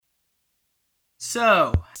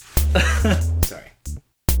So. Sorry.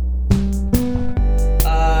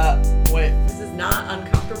 Wait. This is not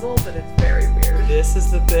uncomfortable, but it's very weird. This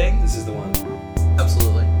is the thing? This is the one.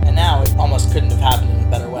 Absolutely. And now it almost couldn't have happened in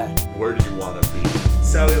a better way. Where do you want to be?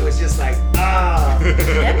 So it was just like, Am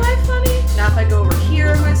I funny? Now if I go over here,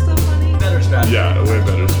 am I still funny? Better strategy. Yeah, way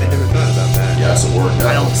better. I never thought about that. Yes, it worked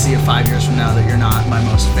I out. don't see it 5 years from now that you're not my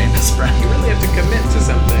most famous friend. You really have to commit to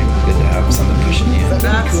something. Good to have something pushing you.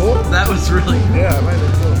 That was really cool. Yeah, it might have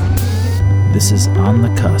been cool. This is On the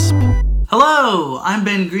Cusp. Hello, I'm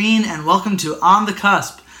Ben Green, and welcome to On the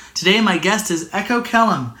Cusp. Today my guest is Echo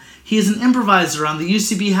Kellum. He is an improviser on the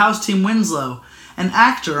UCB house team Winslow, an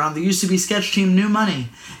actor on the UCB sketch team New Money,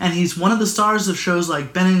 and he's one of the stars of shows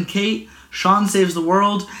like Ben and Kate, Sean Saves the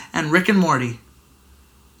World, and Rick and Morty.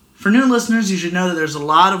 For new listeners, you should know that there's a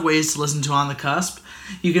lot of ways to listen to On the Cusp.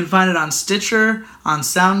 You can find it on Stitcher, on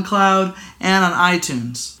SoundCloud, and on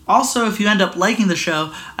iTunes. Also, if you end up liking the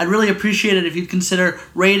show, I'd really appreciate it if you'd consider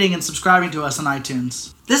rating and subscribing to us on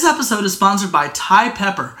iTunes. This episode is sponsored by Thai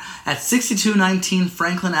Pepper at 6219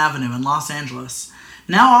 Franklin Avenue in Los Angeles,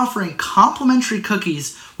 now offering complimentary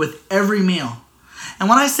cookies with every meal. And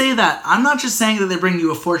when I say that, I'm not just saying that they bring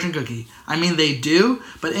you a fortune cookie. I mean, they do,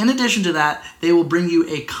 but in addition to that, they will bring you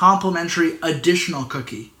a complimentary additional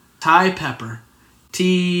cookie. Thai Pepper.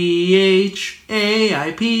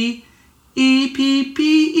 THAIPEPPER.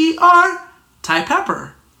 Thai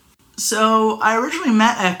Pepper. So, I originally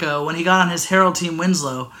met Echo when he got on his Herald team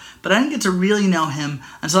Winslow, but I didn't get to really know him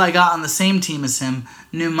until I got on the same team as him,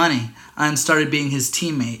 New Money, and started being his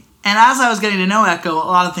teammate. And as I was getting to know Echo, a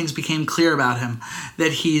lot of things became clear about him.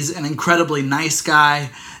 That he's an incredibly nice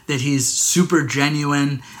guy, that he's super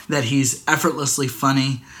genuine, that he's effortlessly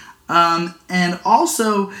funny, and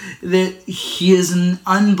also that he is in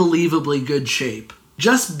unbelievably good shape.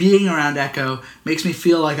 Just being around Echo makes me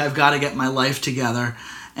feel like I've got to get my life together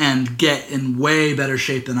and get in way better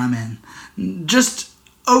shape than I'm in. Just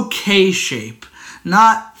okay shape,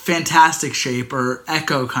 not fantastic shape or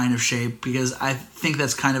Echo kind of shape, because I think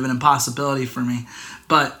that's kind of an impossibility for me,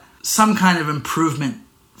 but some kind of improvement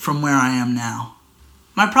from where I am now.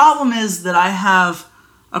 My problem is that I have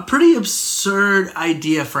a pretty absurd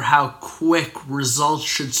idea for how quick results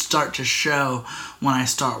should start to show when I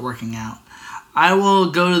start working out. I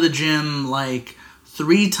will go to the gym like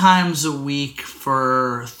 3 times a week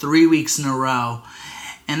for 3 weeks in a row,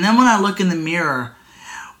 and then when I look in the mirror,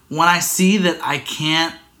 when I see that I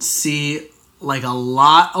can't see like a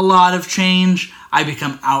lot of change, I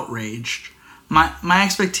become outraged. My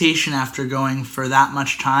expectation after going for that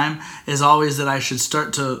much time is always that I should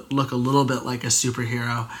start to look a little bit like a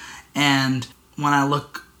superhero. And when I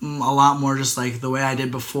look a lot more just like the way I did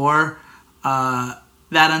before, that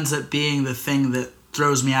ends up being the thing that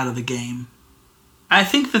throws me out of the game. I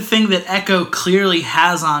think the thing that Echo clearly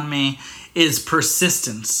has on me is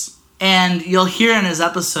persistence. And you'll hear in his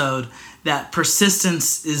episode that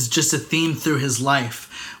persistence is just a theme through his life,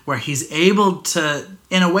 where he's able to,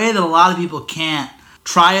 in a way that a lot of people can't,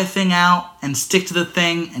 try a thing out and stick to the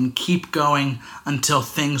thing and keep going until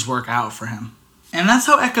things work out for him. And that's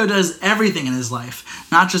how Echo does everything in his life,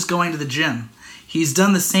 not just going to the gym. He's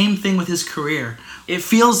done the same thing with his career. It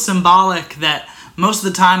feels symbolic that most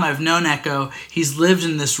of the time I've known Echo, he's lived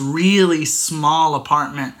in this really small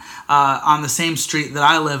apartment on the same street that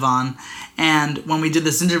I live on. And when we did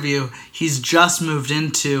this interview, he's just moved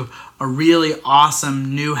into a really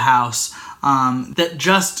awesome new house that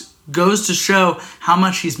just goes to show how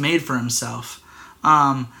much he's made for himself.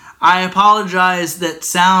 I apologize that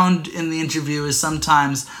sound in the interview is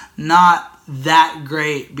sometimes not that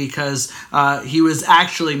great because he was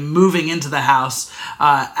actually moving into the house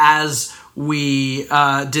as we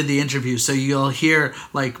did the interview, so you'll hear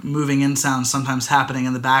like moving in sounds sometimes happening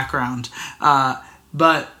in the background,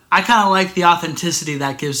 but I kind of like the authenticity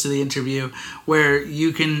that gives to the interview, where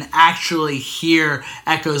you can actually hear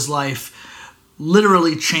Echo's life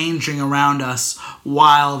literally changing around us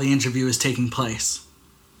while the interview is taking place.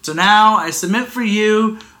 So now I submit for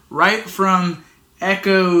you, right from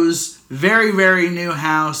Echo's very, very new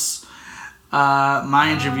house,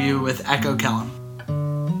 my interview with Echo Kellum.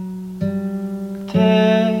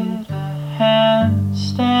 Did a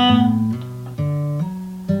handstand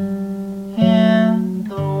in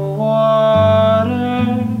the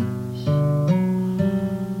waters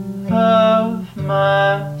of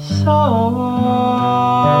my soul.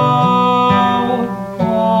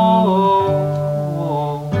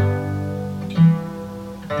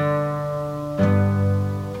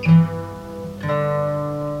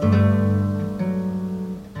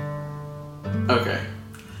 Okay,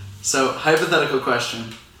 so hypothetical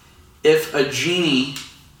question. If a genie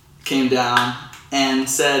came down and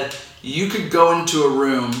said you could go into a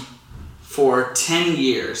room for 10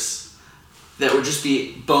 years that would just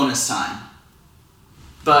be bonus time.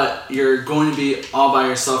 But you're going to be all by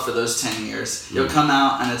yourself for those 10 years. You'll come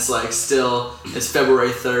out and it's like it's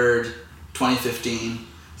February 3rd, 2015.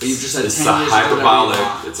 But you've just had 10 years to do whatever you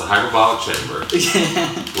want. It's a hyperbolic chamber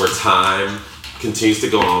where time continues to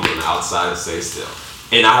go on from the outside and stay still.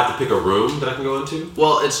 And I have to pick a room that I can go into?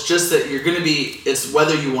 Well, it's just that you're going to be, it's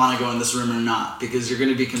whether you want to go in this room or not, because you're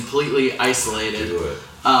going to be completely isolated. Do it.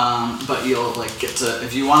 But you'll like get to,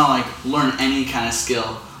 if you want to like learn any kind of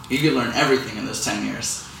skill, you could learn everything in those 10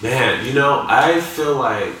 years. Man, you know, I feel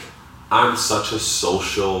like I'm such a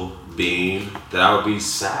social being that I would be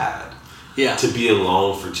sad to be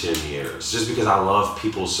alone for 10 years. Just because I love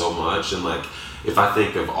people so much. And like, if I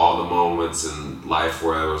think of all the moments in life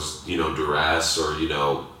where I was, you know, duress or, you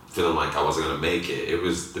know, feeling like I wasn't going to make it, it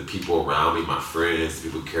was the people around me, my friends, the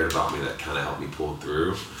people who cared about me that kind of helped me pull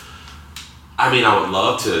through. I mean, I would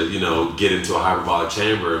love to, you know, get into a hyperbolic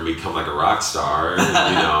chamber and become like a rock star and,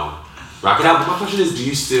 you know, rock it out. But my question is,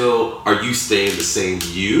 are you staying the same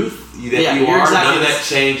youth that you are? Exactly None of that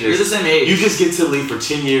changes. You're the same age. You just get to leave for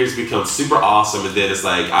 10 years, become super awesome, and then it's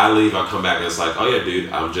like, I leave, I come back, and it's like, oh yeah,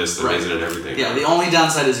 dude, I'm just amazing at everything. Yeah, the only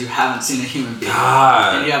downside is you haven't seen a human being.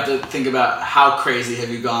 God. And you have to think about how crazy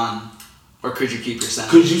have you gone, or could you keep your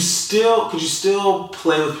sanity? Could you still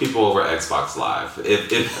play with people over Xbox Live?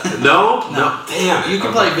 No, damn it. You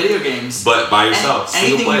can play video games, but by yourself.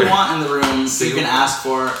 Anything player. you want in the room, you can ask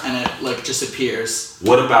for, and it like just appears.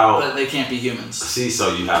 What about? But they can't be humans. See,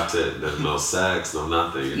 so you have to. There's no sex, no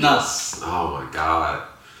nothing. You're just, oh my god.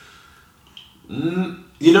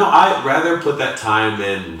 You know, I'd rather put that time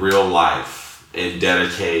in real life and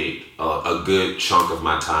dedicate a good chunk of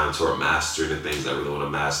my time toward mastering the things I really want to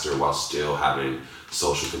master while still having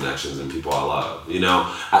social connections and people I love. You know,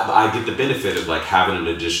 I get the benefit of like having an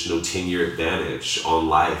additional 10-year advantage on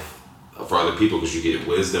life for other people because you get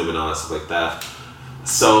wisdom and all that stuff like that.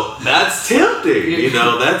 So that's tempting, you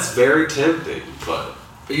know, that's very tempting, but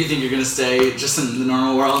you think you're going to stay just in the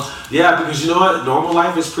normal world? Yeah, because you know what? Normal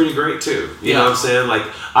life is pretty great too. You know what I'm saying? Like,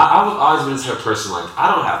 I've always been the type of person, like,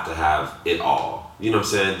 I don't have to have it all. You know what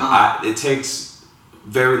I'm saying? It takes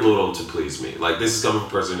very little to please me. Like, this is coming from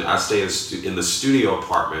a person, I stay in the studio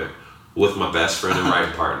apartment with my best friend and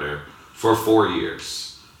writing partner for 4 years.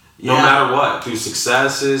 No matter what, through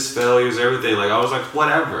successes, failures, everything. Like, I was like,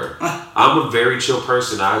 whatever. I'm a very chill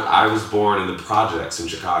person. I was born in the projects in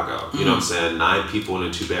Chicago. You know what I'm saying? 9 people in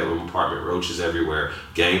a 2-bedroom apartment, roaches everywhere,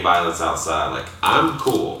 gang violence outside. Like, I'm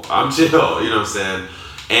cool. I'm chill. You know what I'm saying?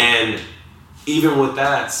 And even with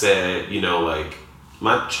that said, you know, like,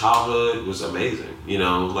 my childhood was amazing. You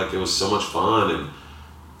know, like, it was so much fun.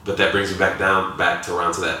 But that brings me back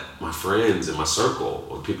around to that, my friends and my circle,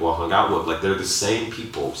 or people I hung out with, like they're the same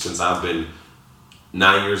people since I've been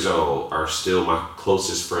 9 years old are still my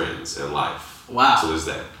closest friends in life. Wow. To this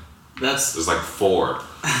day. There's like four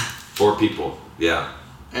people. Yeah.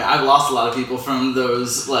 I've lost a lot of people from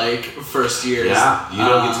those like first years. Yeah, you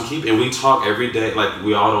don't get to keep, and we talk every day, like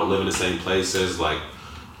we all don't live in the same places, like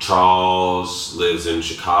Charles lives in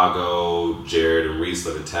Chicago, Jared and Reese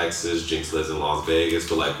live in Texas, Jinx lives in Las Vegas,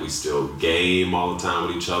 but like we still game all the time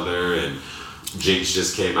with each other, and Jinx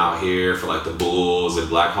just came out here for like the Bulls and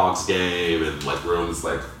Blackhawks game, and like we're on this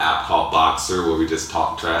like app called Boxer where we just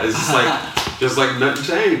talk trash. It's just like nothing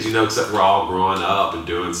changed, you know, except we're all growing up and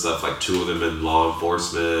doing stuff. Like 2 of them in law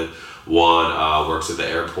enforcement, one works at the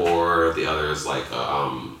airport, the other is like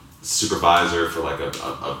supervisor for like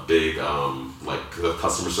a big like a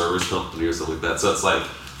customer service company or something like that. So it's like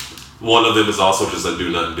one of them is also just a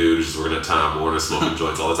do nothing dude who's just working at Time Warner smoking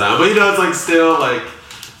joints all the time. But you know, it's like still like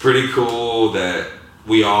pretty cool that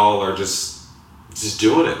we all are just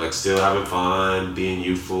doing it, like still having fun, being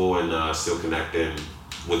youthful, and still connecting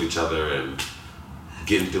with each other and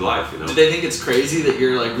getting through life. You know. Do they think it's crazy that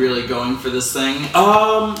you're like really going for this thing?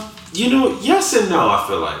 You know, yes and no. I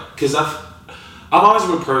feel like because I've always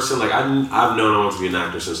been a person, like, I've known I wanted to be an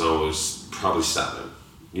actor since I was probably 7.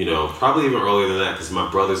 You know, probably even earlier than that, because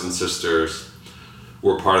my brothers and sisters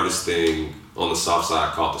were part of this thing on the South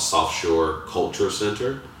Side called the South Shore Culture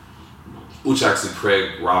Center, which actually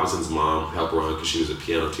Craig Robinson's mom helped run because she was a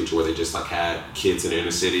piano teacher, where they just, like, had kids in the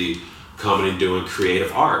inner city coming and doing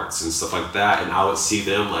creative arts and stuff like that. And I would see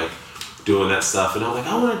them, like, doing that stuff, and I'm like,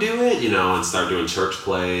 I want to do it, you know, and start doing church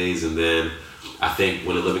plays. And then I think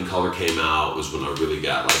when A Living Color came out was when I really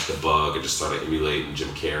got like the bug and just started emulating Jim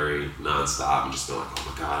Carrey nonstop and just been like,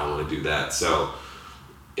 oh my God, I want to do that. So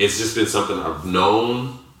it's just been something I've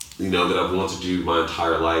known, you know, that I've wanted to do my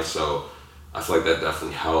entire life. So I feel like that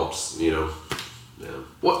definitely helps, you know, Yeah.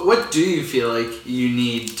 What do you feel like you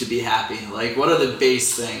need to be happy? Like, what are the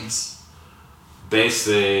base things? Base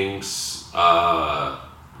things,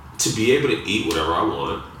 to be able to eat whatever I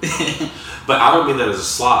want. But I don't mean that as a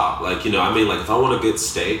slob. Like, you know, I mean, like, if I want a good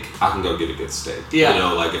steak, I can go get a good steak. Yeah. You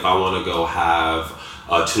know, like, if I want to go have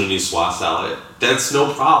a tuna niçoise salad, that's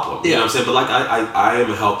no problem. You know what I'm saying? But, like, I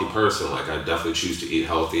am a healthy person. Like, I definitely choose to eat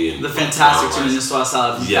healthy. And The fantastic tuna niçoise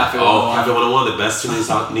salad from Yeah. Cafe Cafe 101, the best tuna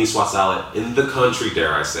niçoise salad in the country,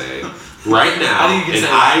 dare I say. Right now, I think you can and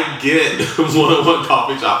say I get 101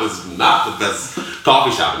 Coffee Shop is not the best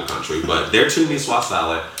coffee shop in the country, but their tuna niçoise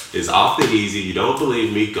salad is off the easy. You don't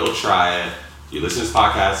believe me? Go try it. You listen to this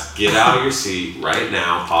podcast, get out of your seat right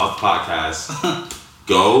now, pause the podcast,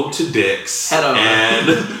 go to Dick's Head over.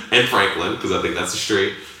 and Franklin, because I think that's the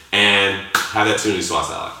street, and have that tuna niçoise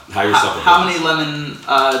salad. Have yourself a How blast. many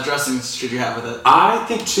lemon dressings should you have with it? I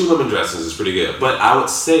think 2 lemon dressings is pretty good, but I would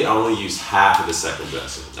say I only use half of the second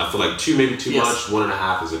dressing. I feel like 2 maybe too much.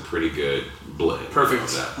 1.5 is a pretty good blend. Perfect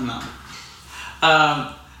of that. amount.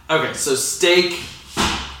 Okay, so steak,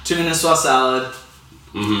 tuna niçoise salad.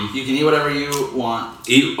 Mm-hmm. You can eat whatever you want.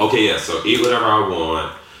 So eat whatever I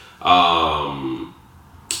want.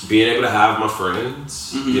 Being able to have my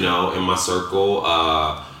friends, you know, in my circle,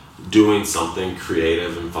 doing something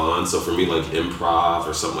creative and fun. So for me, like improv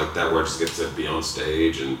or something like that, where I just get to be on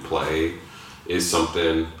stage and play, is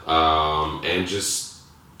something. And just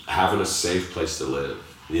having a safe place to live.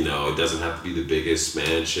 You know, it doesn't have to be the biggest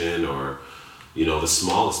mansion or, you know, the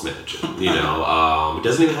smallest mansion. You know, it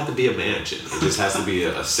doesn't even have to be a mansion. It just has to be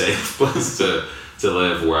a safe place to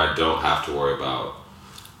live where I don't have to worry about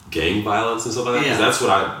gang violence and stuff like that. Because that's what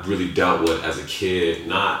I really dealt with as a kid.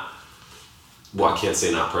 I can't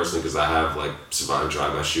say not personally, because I have like survived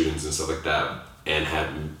drive-by shootings and stuff like that, and had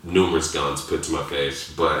numerous guns put to my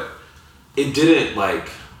face. But it didn't like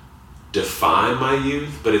define my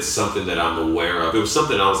youth, but it's something that I'm aware of. It was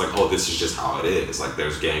something I was like, oh, this is just how it is. Like,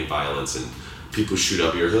 there's gang violence and people shoot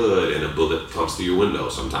up your hood and a bullet comes through your window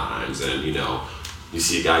sometimes, and you know, you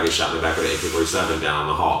see a guy get shot in the back of the AK-47 down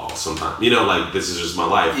the hall sometimes. You know, like, this is just my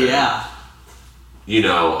life. Yeah. And, you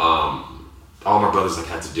know, all my brothers like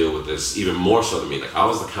had to deal with this even more so than me. Like, I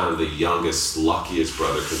was the kind of the youngest, luckiest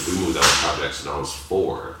brother, because we moved out of projects when I was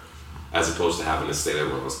 4, as opposed to having to stay there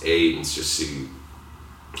when I was 8 and just see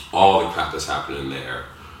all the crap that's happening there.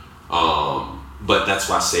 But that's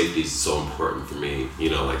why safety is so important for me. You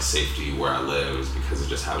know, like, safety where I live is because I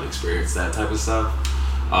just haven't experienced that type of stuff.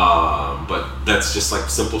 But that's just like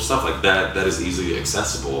simple stuff like that is easily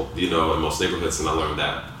accessible, you know, in most neighborhoods. And I learned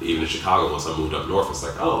that even in Chicago once I moved up north. It's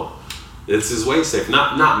like, oh, this is way safe.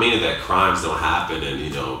 Not meaning that crimes don't happen and,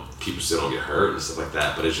 you know, people still don't get hurt and stuff like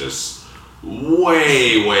that, but it's just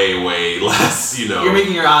way less, you know. You're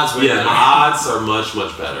making your odds way better. My odds are much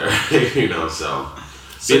better, you know, so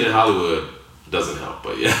being in Hollywood doesn't help,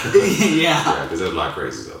 but yeah. Yeah. Because there's a lot of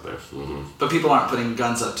crazies out there. Mm-hmm. But people aren't putting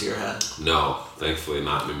guns up to your head. No, thankfully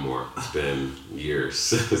not anymore. It's been years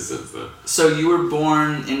since then. So you were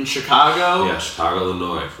born in Chicago? Yeah, Chicago,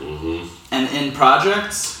 Illinois. Mm-hmm. And in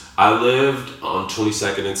projects? I lived on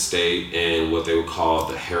 22nd and State in what they would call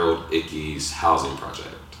the Harold Ickes housing project.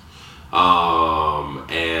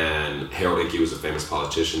 And Harold Ickes was a famous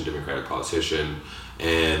politician, Democratic politician,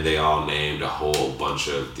 and they all named a whole bunch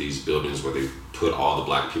of these buildings where they put all the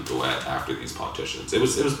black people at after these politicians. It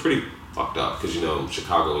was pretty fucked up, because, you know,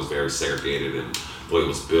 Chicago was very segregated, and the way it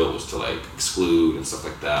was built was to like exclude and stuff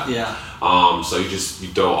like that. Yeah. So you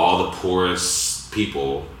throw all the poorest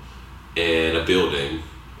people in a building,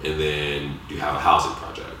 and then you have a housing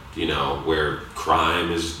project, you know, where crime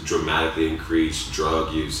is dramatically increased,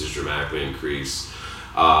 drug use is dramatically increased,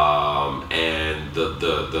 and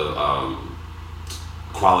the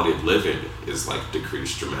quality of living is like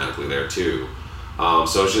decreased dramatically there too.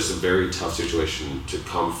 So it's just a very tough situation to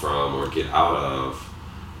come from or get out of,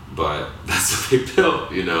 but that's what they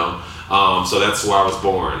built, you know. So that's where I was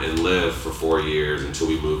born and lived for 4 years until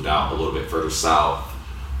we moved out a little bit further south.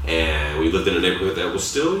 And we lived in a neighborhood that was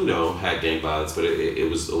still, you know, had gang violence, but it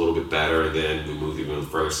was a little bit better. And then we moved even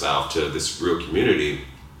further south to this real community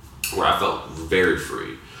where I felt very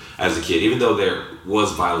free as a kid, even though there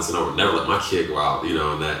was violence, and I would never let my kid go out, you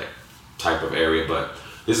know, in that type of area. But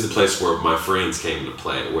this is the place where my friends came to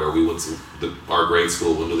play, where we went to our grade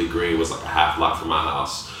school, Wendell Green, was like a half block from my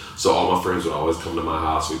house. So all my friends would always come to my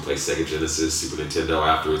house. We'd play Sega Genesis, Super Nintendo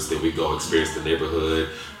afterwards. Then we'd go experience the neighborhood,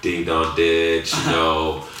 Ding Dong Ditch, you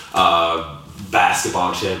know,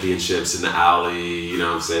 basketball championships in the alley, you know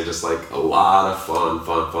what I'm saying? Just like a lot of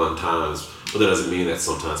fun times. But that doesn't mean that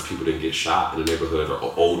sometimes people didn't get shot in the neighborhood,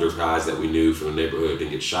 or older guys that we knew from the neighborhood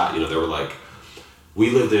didn't get shot. You know, there were like we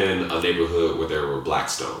lived in a neighborhood where there were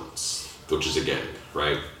Blackstones, which is a gang,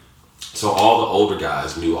 right? So all the older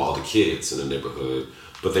guys knew all the kids in the neighborhood,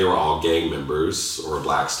 but they were all gang members or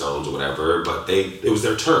Blackstones or whatever, but it was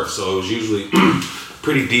their turf, so it was usually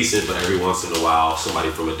pretty decent, but every once in a while somebody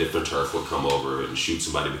from a different turf would come over and shoot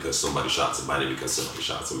somebody because somebody shot somebody because somebody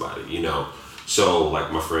shot somebody, you know? So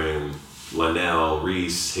like my friend Lionel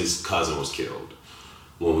Reese, his cousin was killed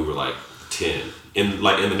when we were like 10 in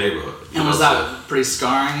the neighborhood. And was that pretty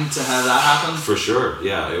scarring to have that happen? For sure,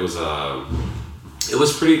 yeah. It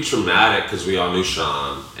was pretty traumatic because we all knew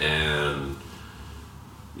Sean, and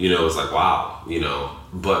you know, it was like, wow, you know.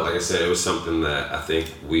 But like I said, it was something that I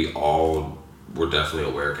think we all were definitely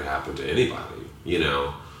aware could happen to anybody, you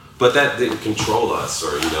know. But that didn't control us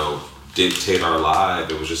or, you know, dictate our life.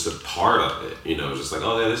 It was just a part of it, you know. It was just like,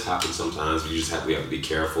 oh yeah, this happens sometimes. We have to be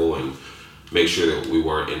careful and make sure that we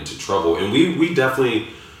weren't into trouble. And we definitely,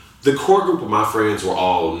 the core group of my friends were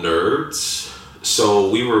all nerds. So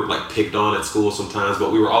we were like picked on at school sometimes,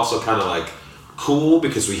 but we were also kind of like cool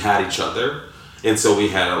because we had each other. And so we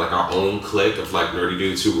had like our own clique of like nerdy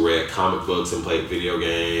dudes who read comic books and played video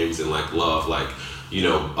games and like loved like, you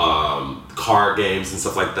know, card games and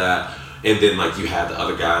stuff like that. And then like you had the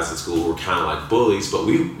other guys in school who were kind of like bullies, but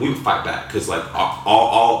we would fight back because like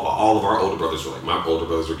all of our older brothers were like, my older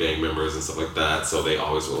brothers were gang members and stuff like that. So they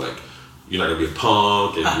always were like, you're not gonna be a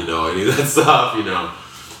punk and you know, any of that stuff, you know.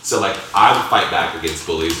 So like I would fight back against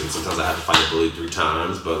bullies, and sometimes I had to fight a bully 3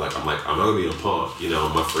 times, but like I'm not gonna be a punk, you know.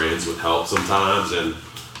 My friends would help sometimes, and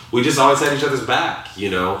we just always had each other's back, you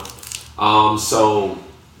know. So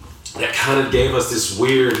that kind of gave us this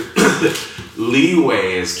weird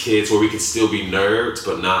leeway as kids where we could still be nerds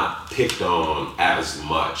but not picked on as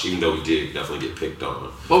much, even though we did definitely get picked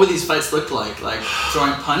on. What would these fights look like? Like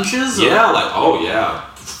throwing punches? Or? Yeah, like, oh yeah,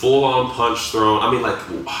 full on punch thrown. I mean, like,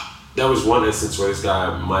 there was one instance where this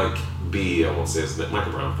guy, Mike B, I won't say his name,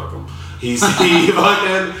 Michael Brown, fuck him. He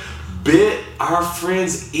fucking bit our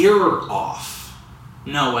friend's ear off.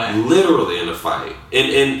 No way. Literally in a fight.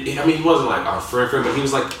 And I mean, he wasn't like our friend, but he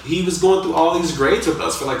was going through all these grades with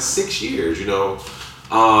us for like 6 years, you know.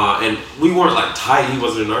 And we weren't like tight, he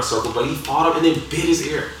wasn't in our circle, but he fought him and then bit his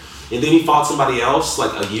ear. And then he fought somebody else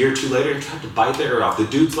like a year or 2 later and tried to bite their ear off. The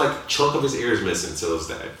dude's like chunk of his ear is missing to this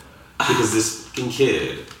day. Because this fucking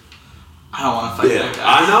kid. I don't want to fight that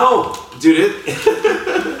guy. I know. Dude,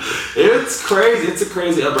 it's crazy. It's a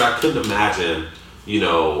crazy upbringing. I couldn't imagine, you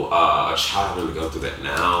know, a child having to go through that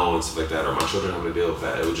now and stuff like that, or my children having to deal with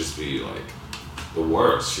that. It would just be like the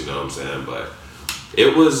worst, you know what I'm saying? But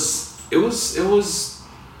it was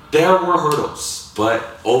there were hurdles,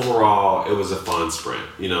 but overall it was a fun sprint,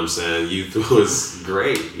 you know what I'm saying? Youth was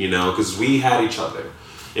great, you know, because we had each other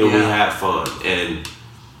and we had fun, and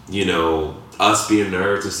you know, us being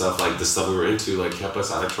nerds and stuff, like the stuff we were into, like kept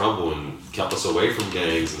us out of trouble and kept us away from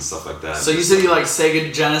gangs and stuff like that. So you said you like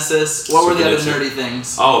Sega Genesis. What were the other nerdy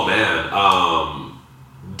things? Oh man,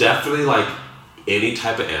 definitely like any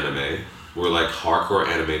type of anime. We're like hardcore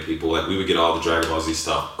anime people. Like we would get all the Dragon Ball Z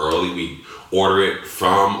stuff early. We order it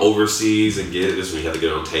from overseas and get it. This when we had to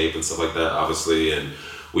get it on tape and stuff like that, obviously. And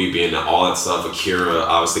we'd be into all that stuff. Akira,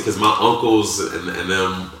 obviously, because my uncles and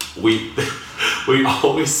them, we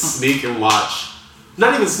always sneak and watch.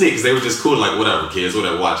 Not even sneak, because they were just cool, like whatever, kids,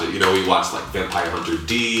 whatever, watch it. You know, we watched like Vampire Hunter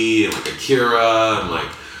D and like Akira and like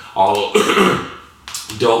all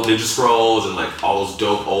dope Ninja Scrolls and like all those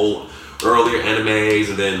dope old earlier animes.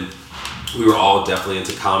 And then we were all definitely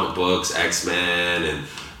into comic books, X-Men and,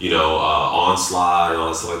 you know, Onslaught and all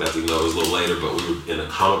that stuff like that, even though it was a little later, but we were into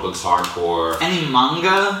comic books hardcore. Any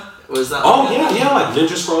manga? Was that like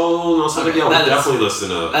Ninja Scroll and all stuff like that. We definitely listen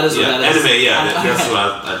to that is anime, that's what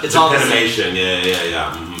I it's all animation,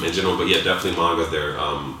 mm-hmm, in general, but yeah, definitely manga,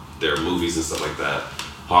 their movies and stuff like that.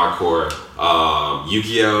 Hardcore,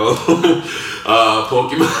 Yu-Gi-Oh,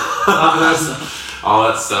 Pokemon, all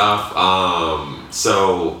that stuff.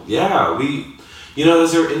 So yeah, you know,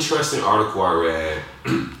 there's an interesting article I read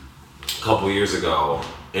a couple years ago,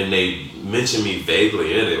 and they mentioned me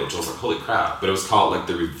vaguely in it, which I was like, holy crap. But it was called like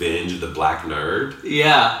The Revenge of the Black Nerd.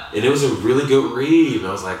 Yeah. And it was a really good read. And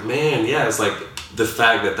I was like, man, yeah, it's like the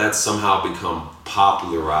fact that that's somehow become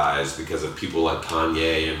popularized because of people like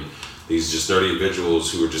Kanye and these just nerdy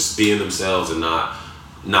individuals who are just being themselves and not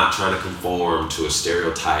trying to conform to a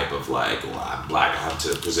stereotype of like, well, I'm black, I have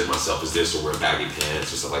to present myself as this or wear baggy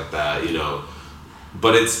pants or stuff like that, you know.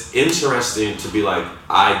 But it's interesting to be like,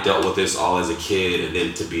 I dealt with this all as a kid, and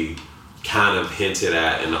then to be kind of hinted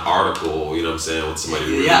at in the article, you know what I'm saying, with somebody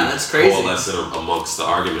really that's crazy. coalescing amongst the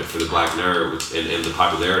argument for the black nerd and the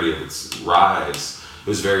popularity of its rise.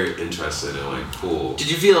 was very interesting and like cool. Did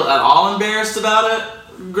you feel at all embarrassed about it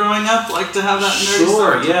growing up, like to have that nerdy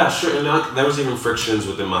Sure, stuff? yeah, sure. And like, there was even frictions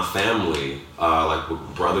within my family, like with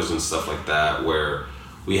brothers and stuff like that, where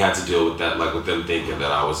we had to deal with that, like with them thinking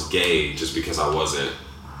that I was gay just because I wasn't.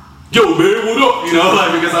 Yo, man, what up? You know,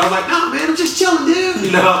 like because I was like, nah, man, I'm just chilling, dude.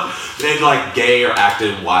 You know, and like gay or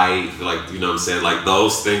acting white, like you know what I'm saying, like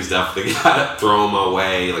those things definitely got thrown my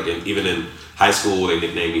way. Like even in high school, they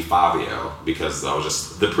nicknamed me Fabio because I was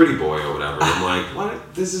just the pretty boy or whatever. And I'm like,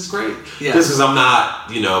 what? This is great. Yeah. Just because I'm not,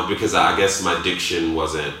 you know, because I guess my diction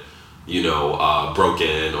wasn't, you know,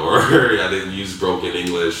 broken or I didn't use broken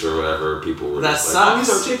English or whatever. People were That just like, oh, he's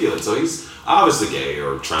sucks. articulate, so he's obviously gay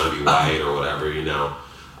or trying to be white or whatever, you know.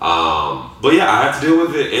 But yeah, I have to deal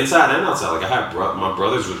with it inside and outside. Like I have my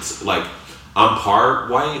brothers would like, I'm part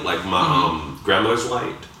white, like my grandmother's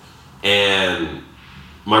white, and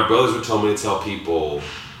my brothers would tell me to tell people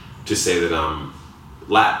to say that I'm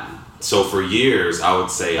Latin. So for years, I would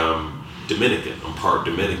say I'm Dominican. I'm part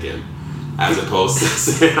Dominican, as opposed to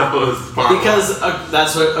saying I was part Because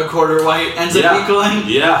that's what a quarter white ends up yeah, equaling.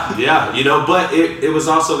 yeah, you know. But it was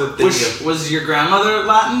also the thing. Was your grandmother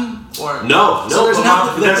Latin? Or No, So there's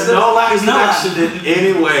there's no Latin there's no connection Latin. in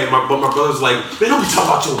any way. But my brother's like, man, don't be talking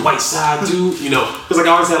about your white side, dude. You know, because like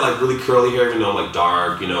I always had like really curly hair, you know, like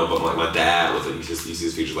dark, you know. But like my dad was like, you see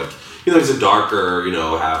his features like, you know, he's a darker, you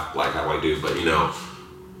know, half black, half white dude. But you know,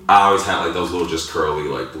 I always had like those little just curly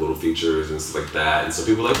like little features and stuff like that. And so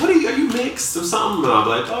people were like, are you mixed or something? And I'm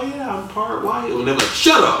like, oh yeah, I'm part white. And they're like,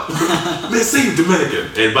 shut up, man, say you're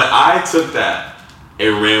Dominican. But I took that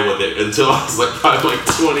and ran with it until I was like probably like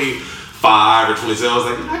 25 or 27. I was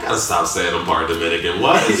like, I gotta stop saying I'm part Dominican.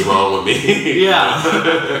 What is wrong with me?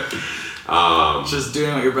 Yeah. Just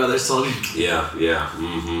doing what your brothers told you. Yeah.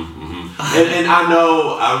 And I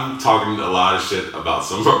know I'm talking a lot of shit about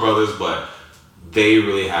some of my brothers, but they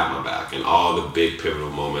really had my back, and all the big pivotal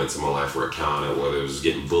moments in my life were accounted, whether it was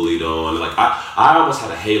getting bullied on. Like I almost had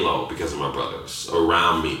a halo because of my brothers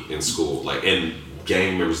around me in school. Like, and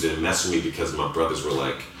gang members didn't mess with me because my brothers were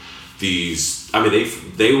like these. I mean,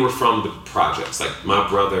 they were from the projects. Like my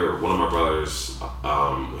brother, one of my brothers,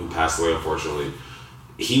 who passed away unfortunately,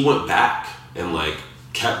 he went back and like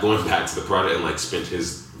kept going back to the project and like spent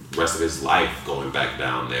his rest of his life going back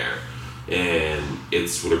down there. And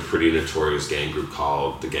it's with a pretty notorious gang group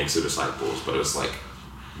called the Gangster Disciples, but it's like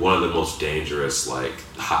one of the most dangerous like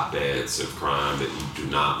hotbeds of crime that you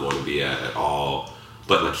do not want to be at all.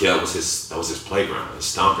 But like that was his playground, his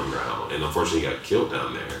stomping ground, and unfortunately he got killed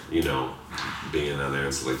down there. You know, being down there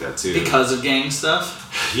and stuff like that too. Because of gang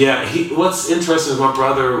stuff? Yeah. What's interesting is my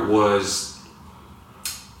brother was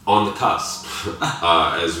on the cusp,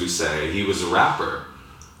 as we say. He was a rapper.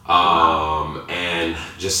 And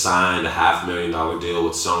just signed a $500,000 deal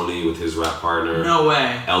with Sony with his rap partner. No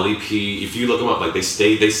way. LEP. If you look him up, like they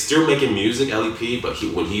still making music, LEP, but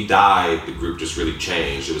when he died, the group just really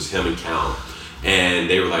changed. It was him and Count, and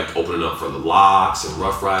they were like opening up for the Locks and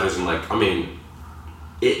Rough Riders, and like, I mean,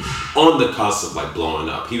 it on the cusp of like blowing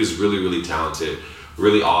up. He was really, really talented,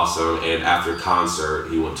 really awesome. And after a concert,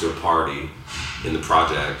 he went to a party in the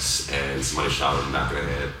projects, and somebody shot him in the back of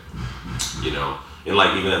the head. You know. And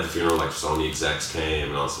like even at the funeral, like Sony execs came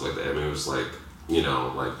and all stuff like that. I mean, it was like, you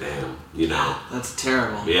know, like damn, you know. That's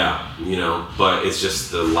terrible. Yeah, you know. But it's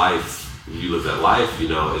just the life. You live that life, you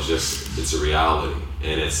know. It's a reality,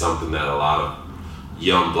 and it's something that a lot of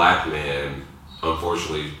young black men,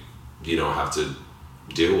 unfortunately, you know, have to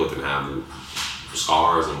deal with and have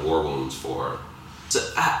scars and war wounds for. So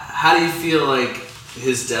how do you feel like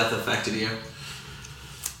his death affected you?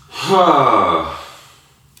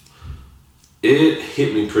 It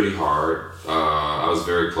hit me pretty hard. I was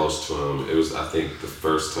very close to him. It was, I think, the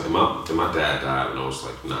first time. My dad died when I was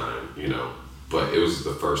like 9, you know. But it was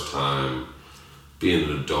the first time being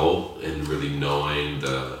an adult and really knowing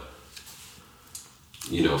the,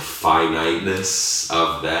 you know, finiteness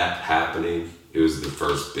of that happening. It was the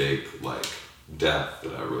first big, like, death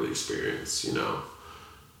that I really experienced, you know.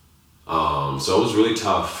 So it was really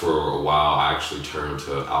tough for a while. I actually turned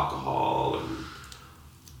to alcohol and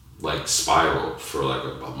like spiraled for like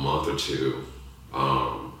a month or two.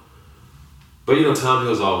 But you know, time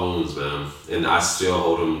heals all wounds, man. And I still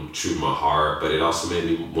hold him true to my heart, but it also made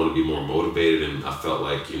me want to be more motivated, and I felt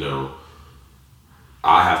like, you know,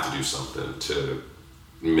 I have to do something to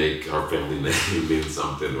make our family name mean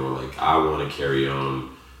something, or like I want to carry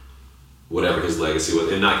on whatever his legacy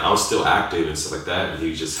was. And like I was still acting and stuff like that, and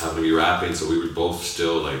he just happened to be rapping, so we were both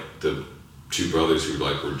still like the two brothers who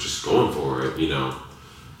like were just going for it, you know.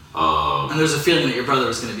 And there's a feeling that your brother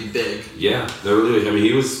was going to be big. Yeah, there really. I mean,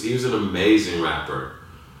 he was an amazing rapper,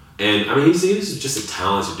 And I mean, he's just a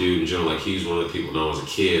talented dude in general. Like, he's one of the people known as a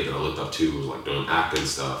kid that I looked up to, who was like doing acting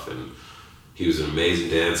stuff, and he was an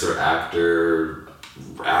amazing dancer, actor,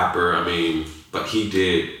 rapper. I mean, but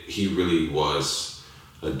he really was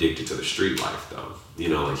addicted to the street life, though. You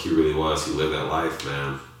know, like, he really was. He lived that life,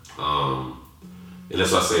 man. And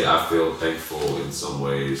that's why I say I feel thankful in some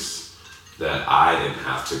ways that I didn't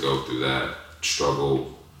have to go through that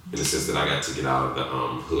struggle, in the sense that I got to get out of the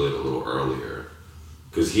hood a little earlier.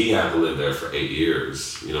 Because he had to live there for 8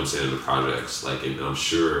 years, you know what I'm saying, in the projects. Like, and I'm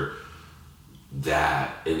sure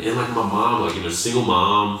that, and like my mom, like, you know, single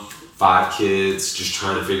mom, 5 kids, just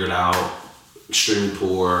trying to figure it out, extremely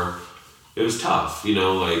poor. It was tough, you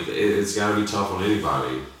know, like, it's gotta be tough on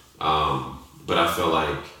anybody. But I felt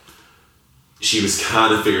like she was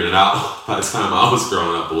kind of figuring it out by the time I was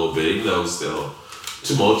growing up a little bit, even though it was still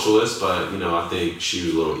tumultuous. But, you know, I think she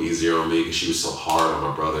was a little easier on me because she was so hard on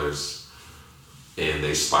my brothers. And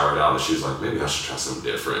they spiraled out, and she was like, maybe I should try something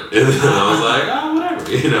different. And then I was like, oh,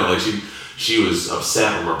 whatever. You know, like, she was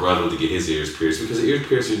upset when my brother went to get his ears pierced, because the ear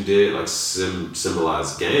piercing did, like,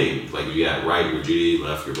 symbolize gang. Like, you got right, you're GD,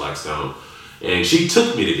 left, you're Blackstone. And she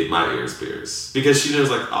took me to get my ears pierced, because she was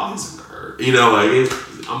like, oh, he's a nerd. You know, like,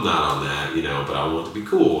 I'm not on that, you know, but I want to be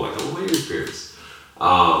cool. Like, I want my ears pierced.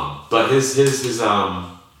 But his death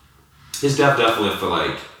definitely, I feel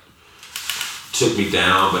like, took me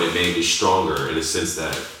down, but it made me stronger, in the sense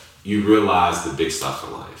that you realize the big stuff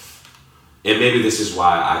in life. And maybe this is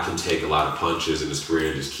why I can take a lot of punches in this career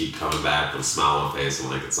and just keep coming back with a smile on my face and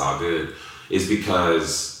like, it's all good, is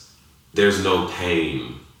because there's no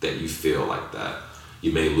pain that you feel like that.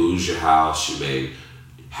 You may lose your house, you may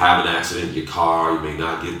have an accident in your car, you may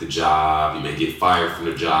not get the job, you may get fired from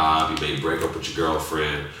the job, you may break up with your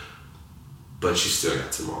girlfriend, but you still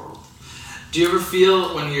got tomorrow. Do you ever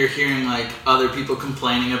feel, when you're hearing like other people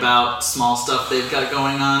complaining about small stuff they've got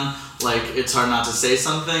going on, like it's hard not to say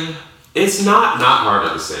something? It's not hard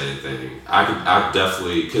not to say anything. I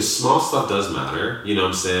definitely, because small stuff does matter, you know what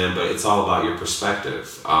I'm saying? But it's all about your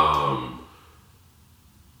perspective.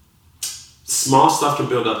 Small stuff can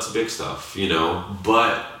build up to big stuff, you know,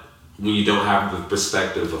 but when you don't have the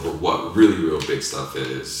perspective of what really real big stuff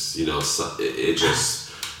is, you know, it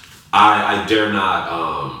just, I dare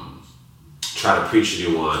not try to preach to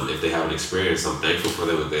anyone if they haven't experienced. I'm thankful for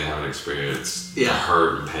them if they haven't experienced the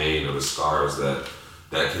hurt and pain or the scars that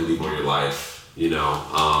can leave on your life, you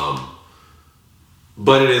know.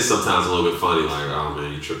 But it is sometimes a little bit funny, like, oh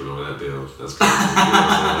man, you're tripping over that bill. That's crazy.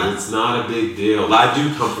 You know, it's not a big deal. I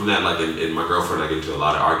do come from that, like, in my girlfriend, I get into a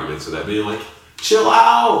lot of arguments with that, being like, chill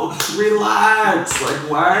out, relax. Like,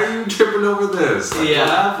 why are you tripping over this? Like,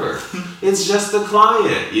 whatever. It's just the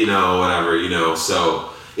client, you know, whatever, you know.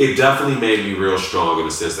 So it definitely made me real strong, in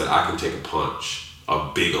the sense that I can take a punch,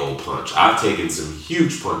 a big old punch. I've taken some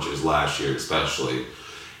huge punches last year, especially,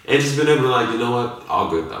 and just been able to, like, you know what, all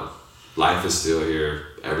good though. Life is still here.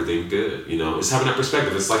 Everything's good. You know, it's having that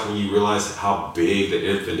perspective. It's like when you realize how big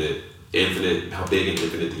how big and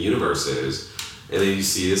infinite the universe is, and then you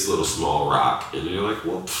see this little small rock, and you're like,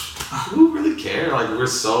 well, who really care? Like, we're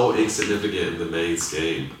so insignificant in the main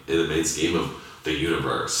scheme of the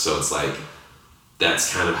universe. So it's like,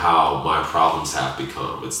 that's kind of how my problems have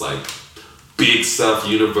become. It's like big stuff,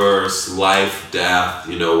 universe, life, death,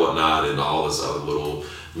 you know, whatnot, and all this other little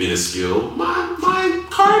minuscule, my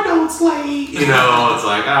car note's late, you know. It's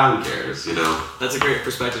like, who cares, you know. That's a great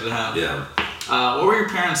perspective to have. Yeah. What were your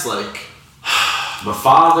parents like? My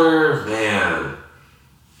father, man,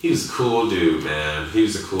 he was a cool dude, man. He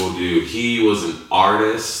was a cool dude. He was an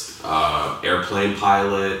artist, airplane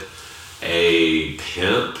pilot, a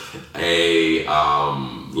pimp, a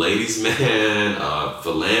ladies' man, a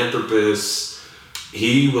philanthropist.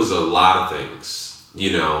 He was a lot of things,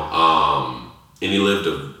 you know. And he lived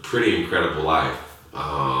a pretty incredible life.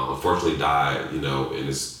 Unfortunately died, you know, in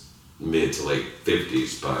his mid to late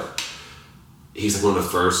 50s, but he's like one of the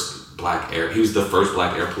first he was the first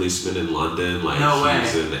black air policeman in London. Like, no way. He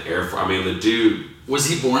was in the Air Force. I mean, the dude. Was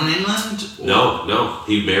he born in England? No.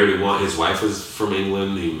 He married his wife was from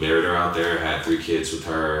England. He married her out there, had 3 kids with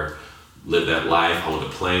her, lived that life, owned a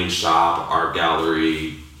plane shop, art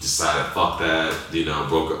gallery, decided fuck that, you know,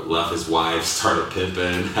 left his wife, started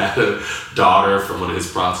pimping, had a daughter from one of his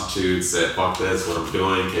prostitutes, said fuck this, what I'm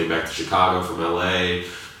doing, came back to Chicago from LA,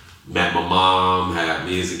 met my mom, had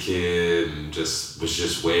me as a kid, and was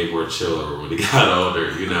just way more chiller when he got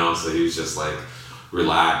older, you know. So he was just like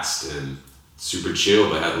relaxed and super chill,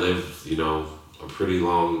 but had lived, you know, a pretty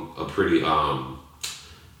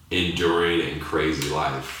enduring and crazy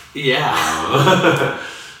life. Yeah.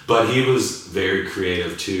 But he was very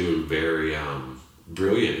creative too, and very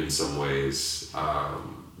brilliant in some ways.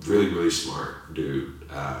 really, really smart dude.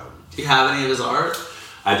 Do you have any of his art?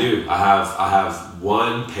 I do. I have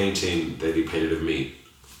one painting that he painted of me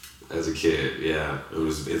as a kid. Yeah,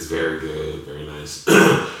 it's very good, very nice.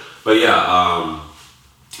 But yeah,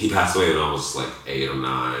 he passed away when I was like 8 or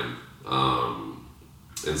 9,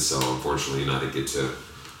 and so unfortunately, I didn't get to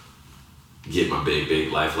get my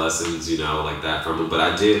big life lessons, like that from him. But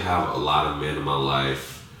I did have a lot of men in my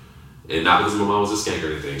life, and not because my mom was a skank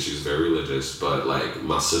or anything. She was very religious, but like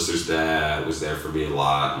my sister's dad was there for me a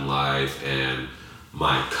lot in life, and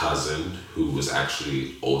my cousin, who was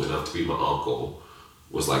actually old enough to be my uncle,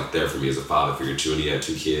 was like there for me as a father figure too, and he had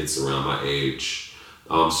 2 kids around my age.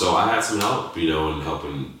 So I had some help, in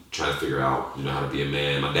helping trying to figure out, how to be a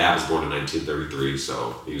man. My dad was born in 1933,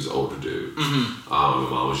 so he was an older dude. Mm-hmm. My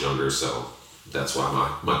mom was younger, so that's why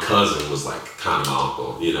my cousin was like kind of my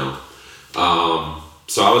uncle,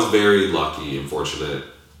 So I was very lucky and fortunate,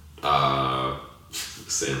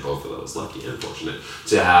 saying both of those, lucky and fortunate,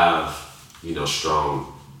 to have,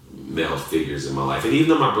 strong male figures in my life. And even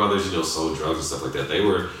though my brothers, sold drugs and stuff like that,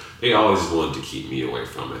 they always wanted to keep me away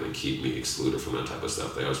from it and keep me excluded from that type of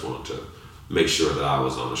stuff. They always wanted to make sure that I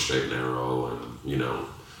was on the straight and narrow, and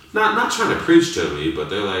not trying to preach to me, but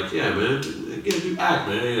they're like, yeah, man, you act,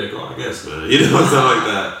 man. Yeah, go, I guess, man. Something like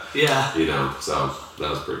that. Yeah. So that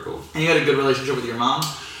was pretty cool. And you had a good relationship with your mom?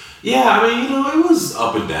 Yeah, I mean, it was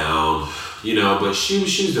up and down, but she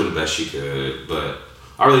was doing the best she could. But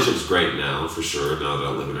our relationship's great now, for sure, now that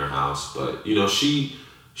I live in her house. But,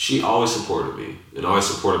 she always supported me and always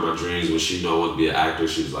supported my dreams. When she wanted to be an actor,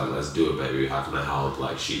 she was like, let's do it, baby. How can I help?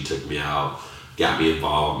 Like, she took me out, got me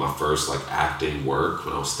involved in my first, like, acting work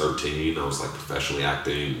when I was 13. I was, like, professionally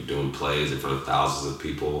acting, doing plays in front of thousands of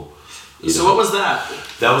people. So what was that?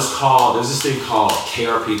 That was there's this thing called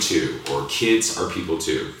KRP2, or Kids Are People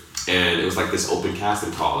Too. And it was like this open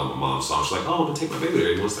casting call that my mom saw. She's like, oh, I'm going to take my baby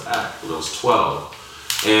there. He wants to act. When I was 12.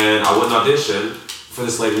 And I went and auditioned for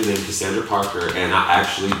this lady named Cassandra Parker, and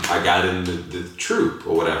I got in the troupe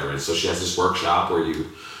or whatever. And so she has this workshop where you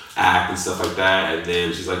act and stuff like that. And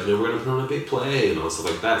then she's like, we're going to put on a big play and all stuff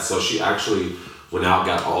like that. So she actually went out,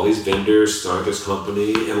 got all these vendors, started this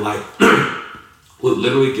company, and like would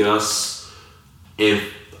literally get us in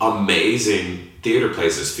amazing theater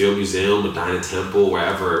places, Field Museum, Medina Temple,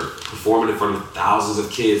 wherever, performing in front of thousands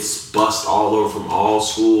of kids, bussed all over from all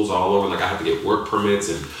schools, all over. Like I had to get work permits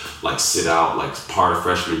and like sit out like part of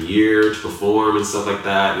freshman year to perform and stuff like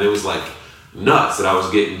that. And it was like nuts that I was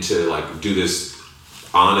getting to like do this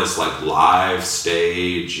honest like live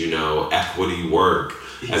stage, equity work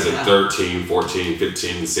as a 13, 14,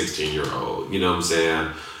 15, 16-year-old, you know what I'm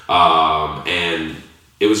saying? And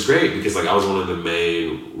it was great because like I was one of the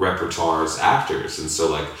main repertoire's actors. And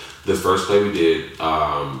so like the first play we did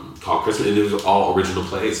called Christmas, and it was all original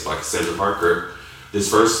plays by Cassandra Parker.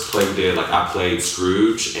 This first play we did, like I played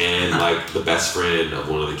Scrooge and like the best friend of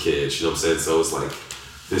one of the kids, you know what I'm saying? So it's like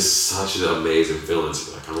this such an amazing feeling to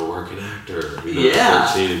be like, I'm a working actor, 13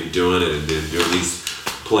 and be doing it and then doing these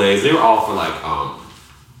plays. They were all for like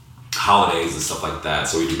holidays and stuff like that.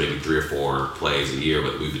 So we do maybe 3 or 4 plays a year,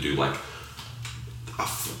 but we would do like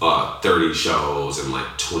 30 shows in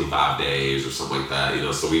like 25 days or something like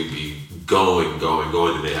that, so we'd be going,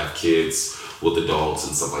 and they have kids with adults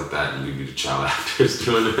and stuff like that, and we'd be the child actors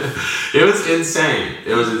doing it. It was insane.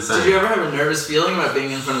 Did you ever have a nervous feeling about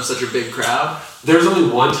being in front of such a big crowd? There was only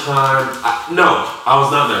one time, I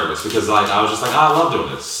was not nervous because like I was just like, I love doing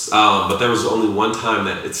this. But there was only one time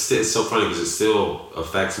that it's so funny because it still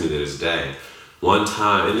affects me to this day. One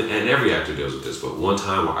time, and every actor deals with this, but one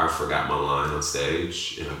time where I forgot my line on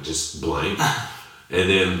stage and I just blanked. And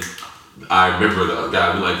then I remember the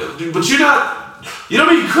guy being like, but you don't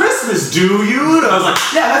mean Christmas, do you? And I was like,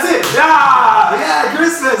 yeah, that's it. Yeah,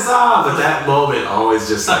 Christmas. But that moment always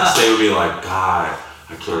just like stayed with me like, God,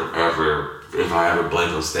 I can't ever, if I ever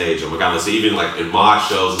blank on stage, oh my God, listen, even like in mod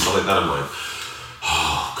shows and stuff like that, I'm like,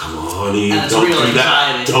 oh, come on, Eve, don't do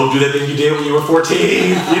that. Don't do that thing you did when you were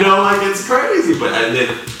 14. Like it's crazy. And then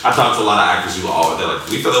I talked to a lot of actors who they're like,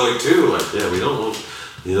 we feel that way too. Like, yeah, we don't want,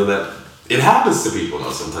 that it happens to people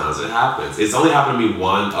though. Sometimes it happens. It's only happened to me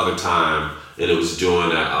one other time, and it was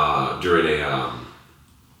during a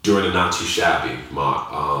Not Too Shabby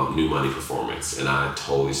New Money performance, and I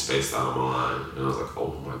totally spaced out on my line, and I was like,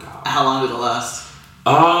 oh my God. How long did it last?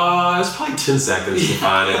 It's probably 10 seconds to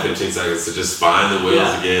find it, 15 seconds to just find the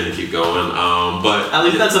wheels again and keep going. But at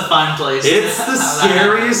least that's a fine place. It's the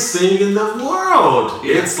scariest thing in the world.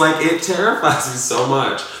 Yeah. It's like, it terrifies me so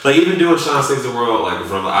much. Like even doing Sean Saves the World, like in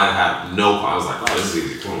front of, I had no, I was like, oh, this is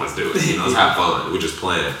easy. Come on, let's do it. Let's have fun. We're just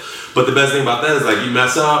playing. But the best thing about that is like you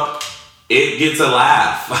mess up, it gets a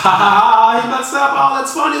laugh. He messed up. Oh,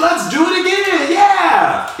 that's funny. Let's do it again.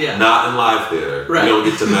 Yeah. Yeah. Not in live theater. Right. You don't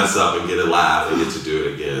get to mess up and get a laugh and get to do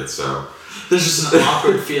it again. So There's just an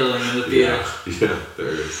awkward feeling in the theater. yeah, there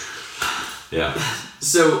is. Yeah.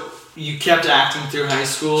 So you kept acting through high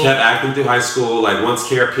school? Kept acting through high school. Like once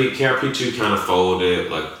KRP2 kind of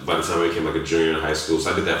folded, like by the time I became like a junior in high school.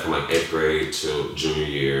 So I did that from like 8th grade till junior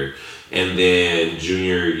year. And then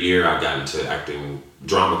junior year I got into acting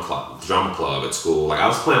drama club at school. Like I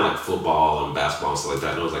was playing like football and basketball and stuff like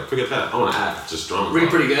that. And I was like, forget that. I want to act. Just drama Were you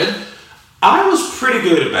club. pretty good? I was pretty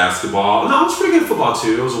good at basketball. No, I was pretty good at football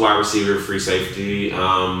too. I was a wide receiver, free safety.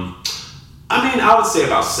 I would say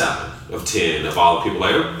about 7 of 10 of all the people.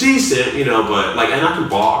 Like, decent, you know, but like, and I can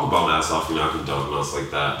ball my ass off, you know, I can dunk and stuff like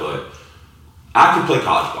that, but I can play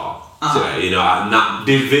college ball. Today, you know, I'm not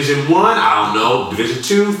Division 1, I don't know. Division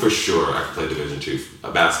 2, for sure, I can play Division 2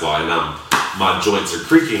 basketball, and my joints are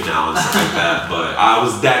creaking now and stuff like that, but I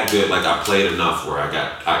was that good, like, I played enough where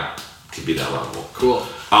I could be that level. Cool.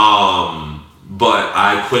 But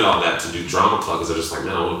I quit all that to do drama club because I was just like,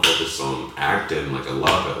 man, I want to focus on acting. Like, I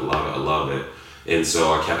love it. And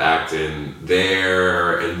so I kept acting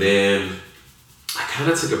there, and then I kind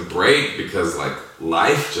of took a break because, like,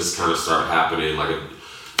 life just kind of started happening. Like, I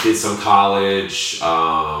did some college,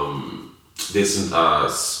 did some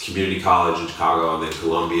community college in Chicago, and then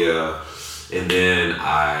Columbia, and then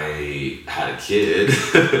I had a kid.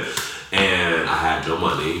 And I had no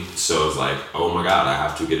money, so it was like, oh my God, I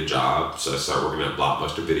have to get a job. So I started working at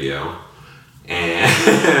Blockbuster Video,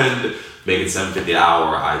 and making $7.50 an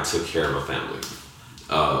hour. I took care of my family,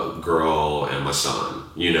 girl and my son,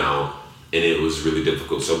 you know, and it was really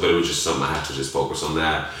difficult. So, but it was just something I had to just focus on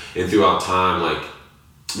that. And throughout time, like,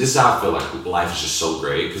 this is how I feel like life is just so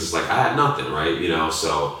great because it's like I had nothing, right, you know.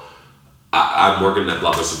 So I'm working at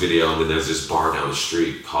Blockbuster Video, and then there's this bar down the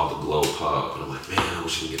street called the Glow Pub, and I'm like, man, I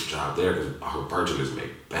wish I could get a job there because our bartenders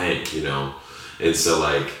make bank, you know. And so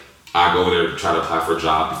like I go over there to try to apply for a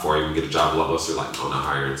job before I even get a job at Blockbuster. Like, no, not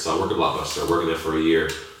hiring. So I work at Blockbuster, working there for a year.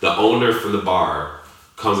 The owner from the bar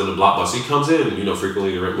comes into Blockbuster. He comes in, you know,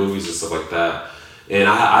 frequently to rent movies and stuff like that. And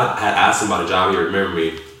I had asked him about a job. He remembered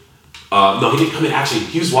me. No, he didn't come in. Actually,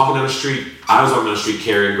 he was walking down the street. I was walking down the street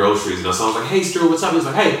carrying groceries. And so I was like, hey, Stuart, what's up? He's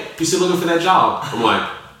like, hey, you still looking for that job? I'm like,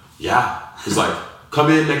 yeah. He's like,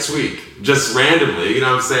 come in next week. Just randomly, you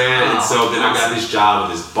know what I'm saying? And so then I got this job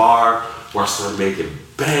at this bar where I started making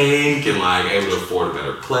bank and like able to afford a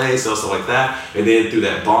better place and stuff like that. And then through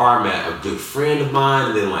that bar, I met a good friend of mine.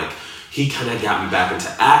 And then like, he kind of got me back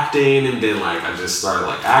into acting, and then like I just started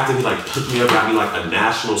like acting. He like took me up, got me like a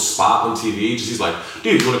national spot on TV. Just he's like,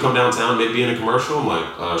 dude, you want to come downtown, maybe be in a commercial? I'm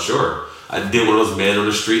like, sure. I did one of those man on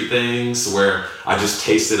the street things where I just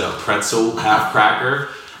tasted a pretzel half cracker,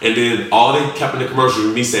 and then all they kept in the commercial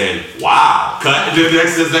was me saying, "Wow, cut." And then the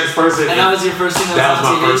next person. And that was your first thing. That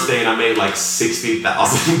was my first thing, and I made like $60,000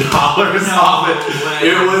 off it.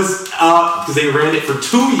 It was because they ran it for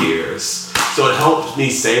 2 years. So it helped me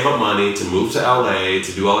save up money to move to LA,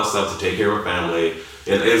 to do all that stuff, to take care of my family.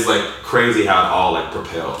 And it's like crazy how it all like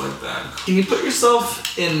propelled like that. Can you put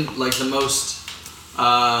yourself in like the most,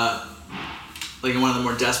 like in one of the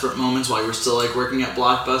more desperate moments while you were still like working at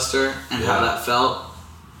Blockbuster and how that felt?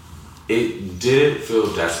 It didn't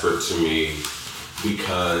feel desperate to me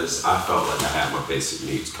because I felt like I had my basic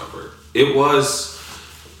needs covered. It was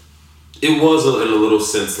in a little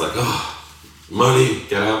sense like, oh, money,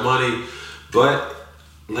 gotta have money. But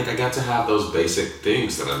like I got to have those basic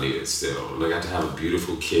things that I needed still. And I got to have a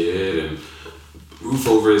beautiful kid and roof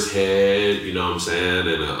over his head, you know what I'm saying?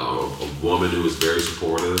 And a woman who was very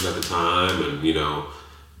supportive at the time. And, you know,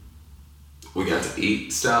 we got to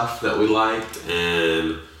eat stuff that we liked,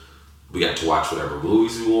 and we got to watch whatever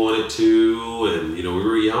movies we wanted to. And, you know, we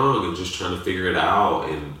were young and just trying to figure it out.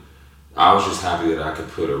 And I was just happy that I could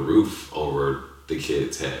put a roof over the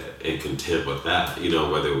kid's head and content with that, you know,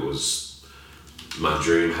 whether it was my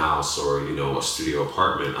dream house or, you know, a studio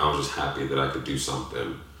apartment. I was just happy that I could do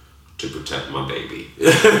something to protect my baby.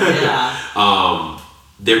 Yeah.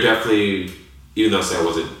 There definitely, even though I said I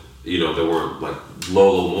wasn't, you know, there weren't like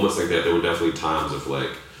low moments like that, there were definitely times of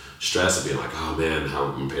like stress of being like, oh man, how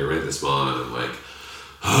am I gonna pay rent this month? And like,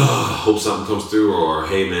 hope something comes through, or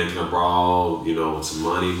hey man, can I borrow, you know, some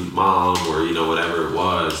money, mom, or, you know, whatever it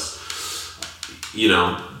was. You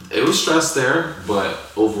know, it was stress there, but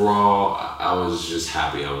overall, I was just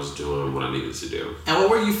happy I was doing what I needed to do. And what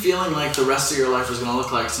were you feeling like the rest of your life was going to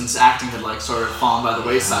look like, since acting had like sort of fallen by the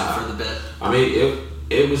wayside for the bit? I mean,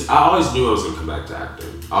 it was, I always knew I was going to come back to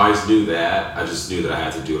acting. I always knew that. I just knew that I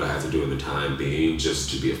had to do what I had to do in the time being, just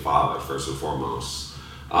to be a father first and foremost.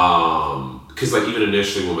 Because like even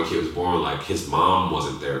initially when my kid was born, like his mom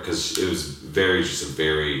wasn't there because it was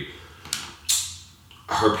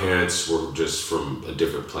her parents were just from a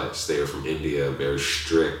different place. They were from India, very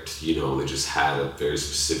strict, you know, they just had a very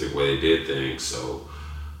specific way they did things. So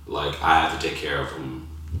like I had to take care of them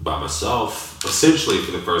by myself, essentially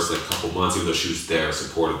for the first like couple months, even though she was there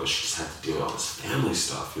supportive, but she just had to deal with all this family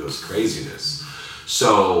stuff, you know, this craziness.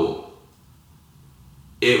 So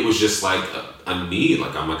it was just like a need.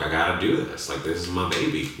 Like I'm like, I gotta do this. Like this is my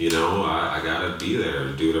baby, you know. I gotta be there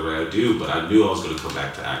and do whatever I gotta do. But I knew I was gonna come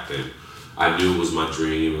back to acting. I knew it was my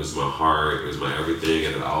dream. It was my heart. It was my everything.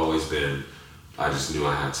 And it had always been. I just knew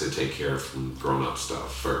I had to take care of some grown up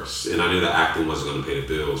stuff first. And I knew that acting wasn't gonna pay the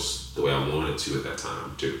bills the way I wanted to at that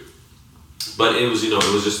time too. But it was, you know,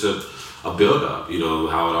 it was just a build up. You know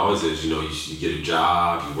how it always is. You know, you get a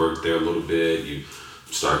job. You work there a little bit. You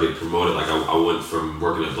start getting promoted. Like I went from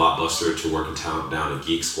working at Blockbuster to working down at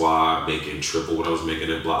Geek Squad, making triple what I was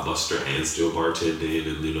making at Blockbuster and still bartending,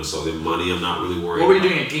 and you know, so the money I'm not really worried about. What were you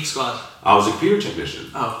doing at Geek Squad? I was a computer technician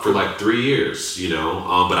for cool. like 3 years, you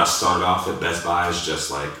know. But I started off at Best Buy as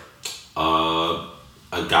just like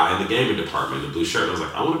a guy in the gaming department in a blue shirt. And I was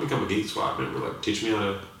like, I want to become a Geek Squad member. Like, teach me how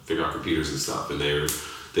to figure out computers and stuff. And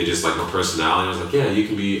they just like my personality. I was like, yeah, you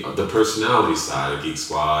can be the personality side of Geek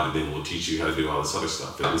Squad, and then we'll teach you how to do all this other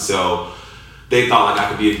stuff. And so they thought like I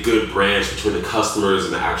could be a good branch between the customers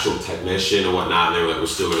and the actual technician and whatnot. And they were like, we're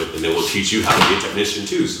still gonna, and then we'll teach you how to be a technician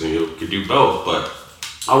too. So then you could do both. But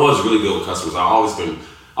I was really good with customers. I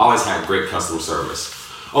always had great customer service.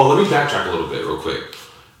 Oh, let me backtrack a little bit real quick.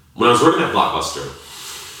 When I was working at Blockbuster,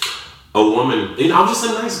 a woman, you know, I'm just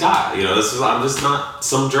a nice guy. You know, I'm just not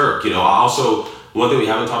some jerk. You know, I also. One thing we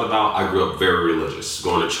haven't talked about, I grew up very religious,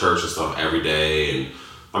 going to church and stuff every day, and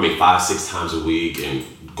 5-6 times a week, and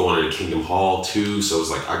going to Kingdom Hall too. So it was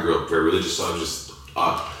like I grew up very religious, so I was just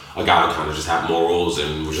a guy who kind of just had morals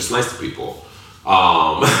and was just nice to people.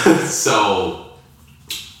 So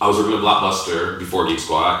I was working at Blockbuster before Geek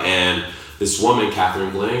Squad, and this woman,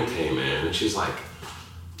 Catherine Glenn, came in, and she's like,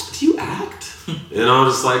 "Do you act?" And I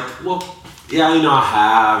was just like, "Well, yeah, you know, I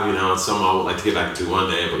have, you know, it's something I would like to get back into one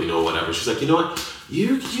day, but you know, whatever." She's like, "You know what?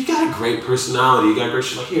 You got a great personality. You got a great,"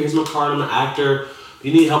 she's like, "Here's my card, I'm an actor. If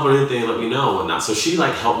you need help or anything, let me know," and whatnot. So she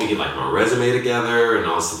like helped me get like my resume together and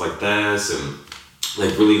all stuff like this, and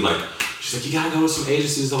like really like, she's like, "You gotta go with some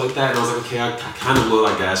agencies and stuff like that." And I was like, okay, I kind of will,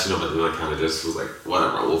 I guess, you know, but then I kind of just was like,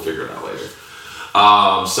 whatever, we'll figure it out later.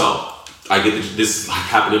 So I get this like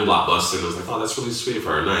happened in Blockbuster, and I was like, oh, that's really sweet of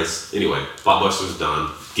her, nice. Anyway, Blockbuster's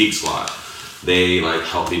done. Geek Squad. They like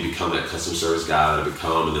helped me become that customer service guy that I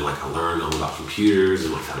become, and then like I learned all about computers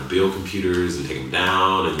and like how to build computers and take them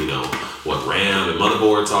down, and you know what RAM and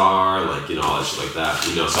motherboards are, like, you know, all that shit like that,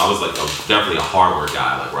 you know. So I was like definitely a hardware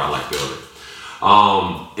guy, like where I like building.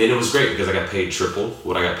 And it was great because I got paid triple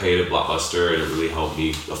what I got paid at Blockbuster, and it really helped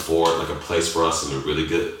me afford like a place for us in a really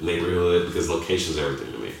good neighborhood, because location's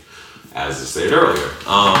everything to me, as I stated earlier.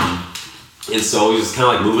 And so we was kind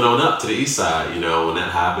of like moving on up to the east side, you know, when that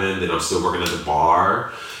happened. And I'm still working at the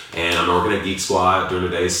bar, and I'm working at Geek Squad during the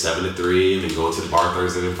day, 7 to 3, and then going to the bar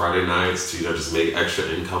Thursday and Friday nights to, you know, just make extra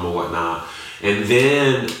income or whatnot. And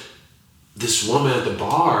then this woman at the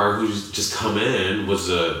bar who's just come in was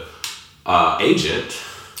a agent,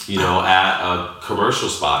 you know, at a commercial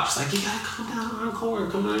spot. She's like, "You gotta come down Encore,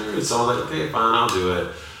 come here." And so I was like, okay, fine, I'll do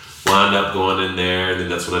it. Wound up going in there, and then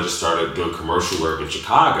that's when I just started doing commercial work in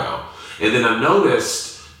Chicago. And then I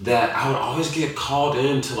noticed that I would always get called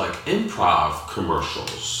into like improv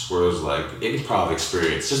commercials, where it was like improv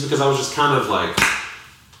experience, just because I was just kind of like,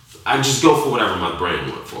 I just go for whatever my brain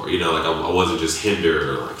went for, you know, like I wasn't just hindered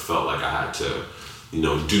or like felt like I had to, you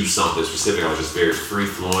know, do something specific. I was just very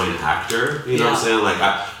free-flowing actor, you know what I'm saying? Like,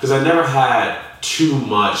 because I never had too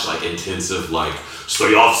much like intensive like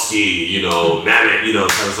Stoyovsky, you know, Mamet, you know,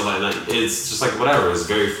 kind of stuff like that. It's just like whatever. It's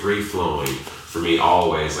very free-flowing for me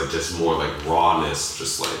always, like just more like rawness,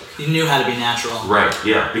 just like. You knew how to be natural. Right,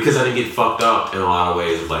 yeah, because I didn't get fucked up in a lot of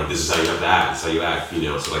ways of like, this is how you have to act, this is how you act, you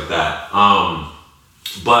know, so like that.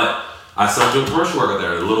 But I started doing commercial work out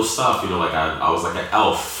there, little stuff, you know, like I was like an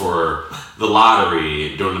elf for the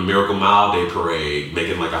lottery during the Miracle Mile Day parade,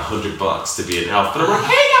 making like $100 to be an elf. But I'm like,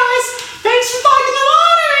 hey guys, thanks for playing the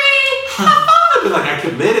lottery! And like I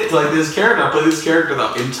committed to like this character. I played this character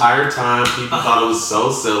the entire time. People thought it was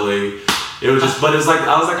so silly. It was just, but it was like,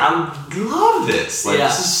 I was like, I love this. Like,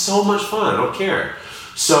 this is so much fun. I don't care.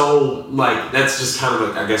 So, like, that's just kind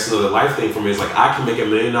of, I guess, another life thing for me is like, I can make $1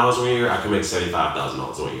 million a year. I can make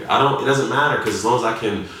 $75,000 a year. It doesn't matter, because as long as I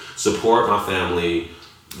can support my family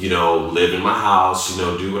live in my house,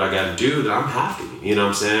 do what I got to do, then I'm happy. You know what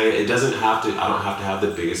I'm saying? It doesn't have to, I don't have to have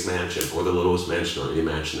the biggest mansion or the littlest mansion or any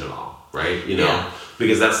mansion at all, right?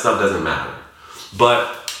 Because that stuff doesn't matter.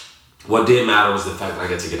 But what did matter was the fact that I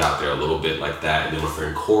got to get out there a little bit like that. And then my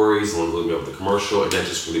friend Corey's the one who hooked me up with the commercial, and that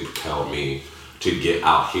just really propelled me to get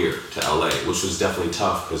out here to LA, which was definitely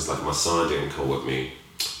tough because like my son didn't come with me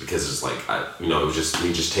because it's like, it was just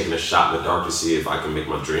me just taking a shot in the dark to see if I can make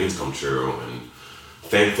my dreams come true. And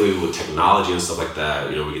thankfully with technology and stuff like that,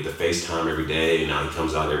 we get the FaceTime every day, and now he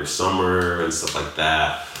comes out every summer and stuff like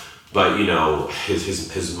that. But,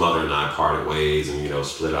 his mother and I parted ways and,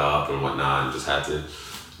 split up and whatnot, and just had to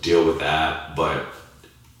deal with that. But,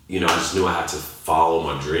 I just knew I had to follow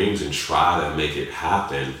my dreams and try to make it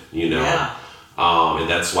happen, Yeah. And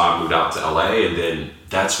that's why I moved out to LA, and then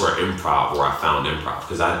that's where I found improv.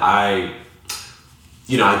 Because I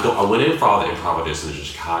went in for all the improv auditions in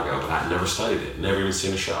Chicago, but I never studied it, never even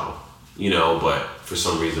seen a show, but for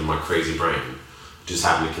some reason my crazy brain just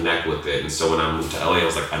happened to connect with it. And so when I moved to LA, I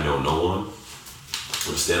was like, I know no one.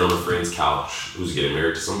 I'm staying on a friend's couch who's getting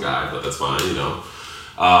married to some guy, but that's fine,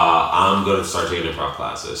 I'm going to start taking improv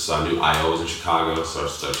classes. So I knew IO was in Chicago, so I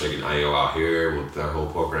started taking IO out here, went through that whole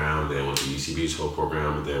program, then went to UCB's whole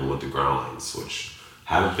program, and then went to Groundlings, which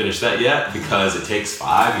haven't finished that yet because it takes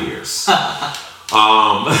 5 years.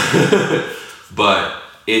 But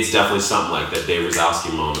it's definitely something like that Dave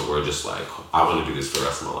Rosowski moment where just like, I want to do this for the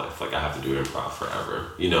rest of my life. Like I have to do improv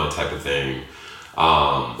forever, type of thing.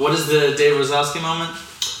 What is the Dave Rosowski moment?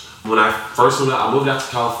 When I first moved out, I moved out to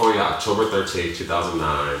California October 13th,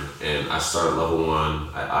 2009, and I started level 1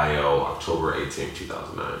 at IO October 18th,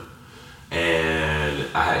 2009. And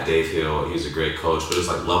I had Dave Hill, he was a great coach, but it's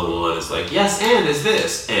like level 1 is like, yes, and is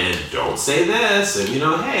this, and don't say this, and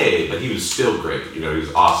hey, but he was still great, he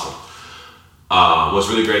was awesome. What's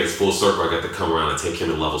really great is full circle, I got to come around and take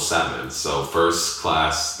him in level 7. So first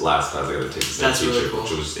class, last class, I got to take the same teacher, really cool.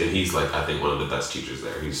 and he's like, I think one of the best teachers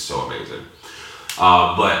there. He's so amazing.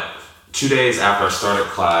 But 2 days after I started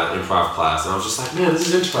improv class, and I was just like, man, this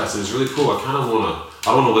is interesting. It's really cool. I don't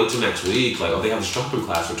want to wait till next week. Like, they have this drop-in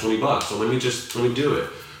class for $20. So let me do it.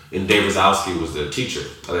 And Dave Rosowski was the teacher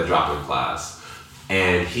of that drop-in class.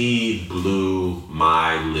 And he blew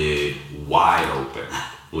my lid wide open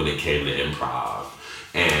when it came to improv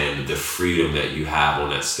and the freedom that you have on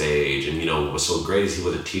that stage. And, what was so great is he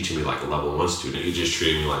wasn't teaching me like a level 1 student. He just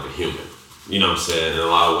treated me like a human. You know what I'm saying? In a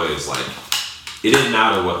lot of ways, like, it didn't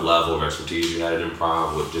matter what level of expertise you had in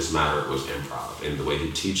improv. What just mattered was improv. And the way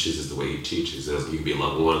he teaches is the way he teaches. You can be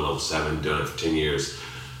level 1, level 7, doing it for 10 years,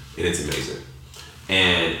 and it's amazing.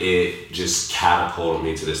 And it just catapulted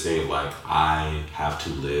me to this thing of like, I have to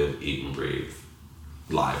live, eat, and breathe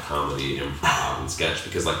live comedy, improv, and sketch.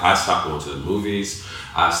 Because like I stopped going to the movies,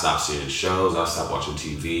 I stopped seeing shows, I stopped watching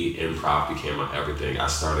TV. Improv became my everything. I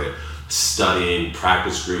started studying,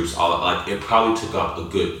 practice groups, it probably took up a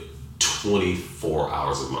good 24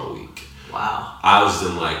 hours of my week. Wow. I was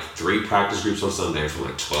in like 3 practice groups on Sunday from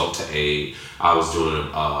like 12 to 8. I was doing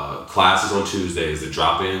classes on Tuesdays, the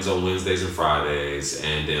drop-ins on Wednesdays and Fridays,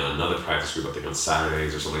 and then another practice group I think on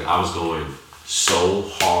Saturdays or something. I was going so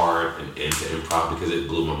hard and into improv because it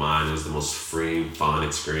blew my mind. It was the most freeing, fun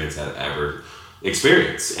experience I'd ever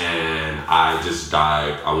experienced. And I just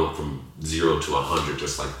dived. I went from 0 to 100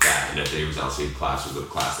 just like that. And that Dave Rosowski class was the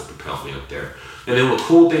class that propelled me up there. And then what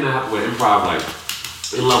cool thing that happened with improv, like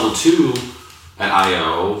in level 2 at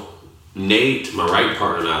IO, Nate, my writing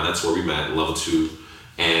partner and I, that's where we met in level 2.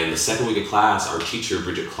 And the second week of class, our teacher,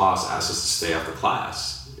 Bridget Kloss, asked us to stay after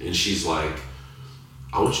class. And she's like,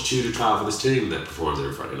 I want you to try out for this team that performs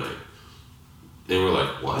every Friday night. And we're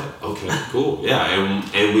like, what? Okay, cool. Yeah,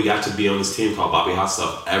 and we got to be on this team called Bobby Hot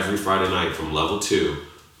Stuff every Friday night from level 2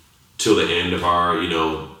 till the end of our,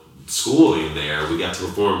 schooling there. We got to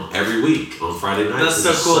perform every week on Friday nights.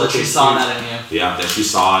 That's so cool that she saw that in you. Yeah, that she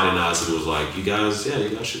saw it in us and was like, you guys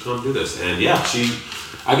should come do this. And yeah,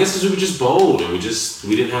 I guess because we were just bold and we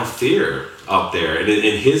didn't have fear up there. And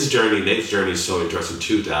in his journey, Nate's journey is so interesting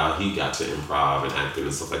too, how he got to improv and acting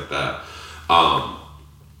and stuff like that.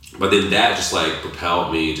 But then that just like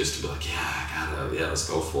propelled me just to be like, let's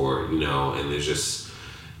go for it, and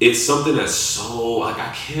it's something that's so, like,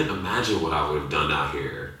 I can't imagine what I would have done out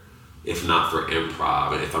here if not for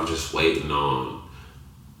improv and if I'm just waiting on,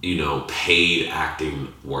 paid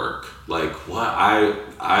acting work. Like, what?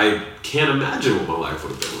 I can't imagine what my life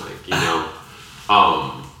would have been like,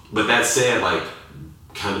 But that said, like,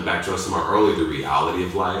 kind of back to us more earlier, the reality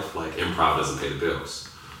of life, like, improv doesn't pay the bills.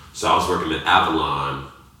 So I was working at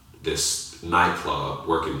Avalon, this nightclub,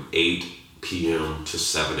 working 8 p.m. to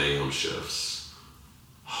 7 a.m. shifts.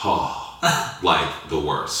 Oh, like the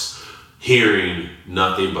worst. Hearing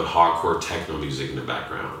nothing but hardcore techno music in the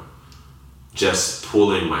background. Just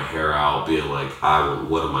pulling my hair out, being like,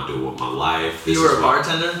 what am I doing with my life? You were a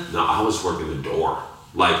bartender? No, I was working the door.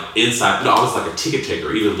 Like inside, no, I was like a ticket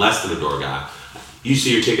taker, even less than a door guy. You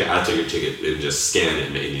see your ticket, I take your ticket and just scan it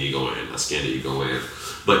and then you go in. I scanned it, you go in.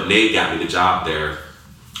 But Nate got me the job there.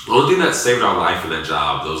 The only thing that saved our life in that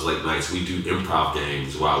job, those late nights, we do improv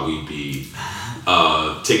games while we'd be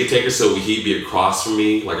ticket takers. So he'd be across from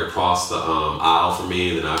me, like across the aisle from me,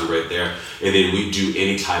 and then I'd be right there. And then we'd do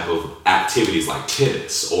any type of activities like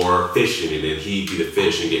tennis or fishing, and then he'd be the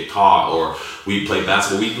fish and get caught. Or we'd play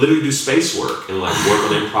basketball. We'd literally do space work and like work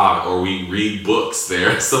on improv, or we'd read books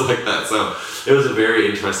there, stuff like that. So it was a very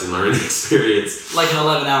interesting learning experience. Like an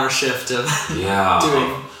 11-hour shift of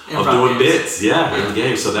doing bits, in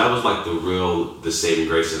games. So that was like the saving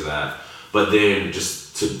grace of that. But then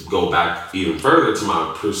just to go back even further to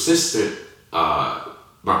my persistent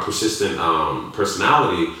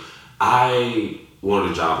personality, I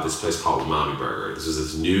wanted a job at this place called Umami Burger. This was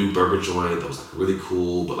this new burger joint that was like really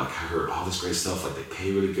cool, but like I heard all this great stuff, like they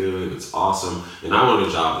pay really good and it's awesome. And I wanted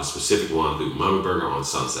a job, a specific one, the Umami Burger on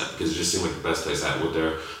Sunset, because it just seemed like the best place I had.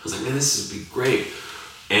 There, I was like, man, this would be great.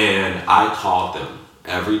 And I called them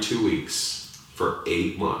every 2 weeks for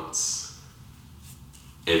 8 months.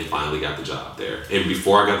 And finally got the job there. And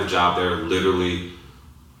before I got the job there, literally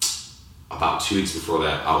about 2 weeks before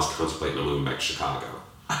that, I was contemplating on moving back to Chicago.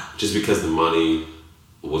 Just because the money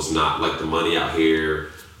was not like the money out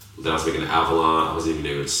here that I was making in Avalon. I wasn't even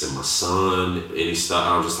able to send my son any stuff.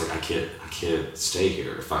 I was just like, I can't stay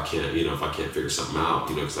here if I can't figure something out,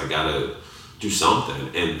 because I gotta do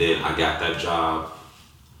something. And then I got that job,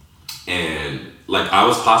 and like I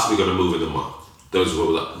was possibly gonna move in a month. That was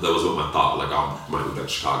what my thought. Like I might move back to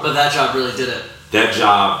Chicago. But that job really did it. That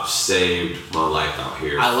job saved my life out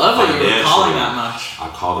here. I love that you were calling that much. I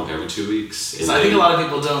call them every 2 weeks. So I think a lot of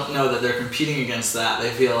people don't know that they're competing against that. They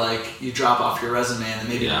feel like you drop off your resume and then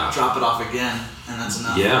maybe drop it off again, and that's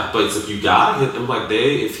enough. Yeah, but it's like you gotta hit them. Like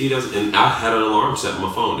if he doesn't, and I had an alarm set on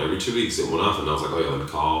my phone every 2 weeks. It went off, and I was like, oh yeah, let me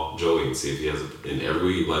call Joey and see if he has it. And every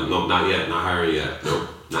week, like, nope, not yet, not hiring yet. Nope,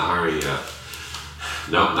 not hiring yet.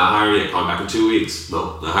 Nope, not hiring yet. Call back in 2 weeks.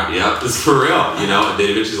 Nope, not hiring. Yep, it's for real. And then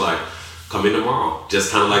eventually like, come in tomorrow. Just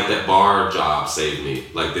kind of like that bar job saved me.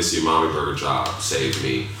 Like this Umami Burger job saved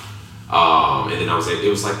me. And then it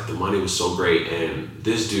was like the money was so great, and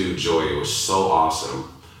this dude Joey was so awesome.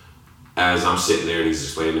 As I'm sitting there and he's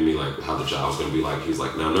explaining to me like how the job was gonna be like, he's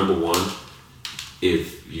like, now number one,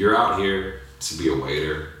 if you're out here to be a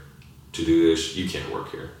waiter, to do this, you can't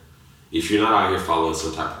work here. If you're not out here following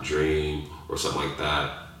some type of dream or something like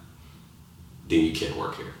that, then you can't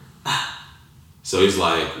work here. So he's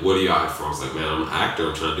like, what are you out here for? I was like, man, I'm an actor,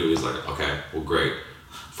 I'm trying to do this. He's like, okay, well great.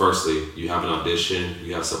 Firstly, you have an audition,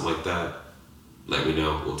 you have something like that, let me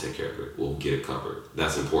know, we'll take care of it. We'll get it covered.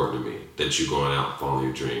 That's important to me, that you're going out following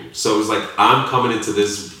your dream. So it was like, I'm coming into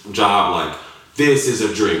this job like, this is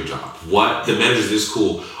a dream job. What? The manager's this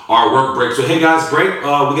cool. Our work breaks. So, hey guys, break. We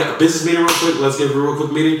got a business meeting real quick. Let's get a real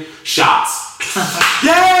quick meeting. Shots.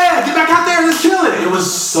 Yeah, get back out there and let's kill it. It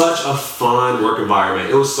was such a fun work environment.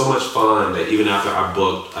 It was so much fun that even after I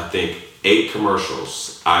booked, I think, 8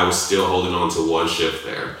 commercials, I was still holding on to one shift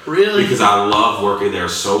there. Really? Because I love working there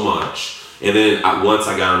so much. And then once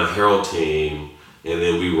I got on the Herald team, and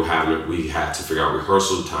then we had to figure out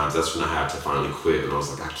rehearsal times. That's when I had to finally quit. And I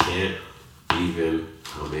was like, I can't even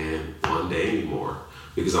come in one day anymore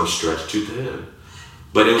because I'm stretched too thin.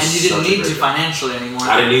 But it was, and you didn't need to financially anymore.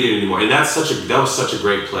 I didn't need it anymore, and that was such a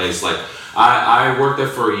great place. Like I worked there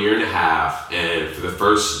for 1.5 years, and for the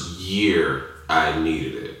first year I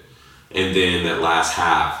needed it, and then that last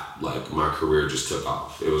half, like my career just took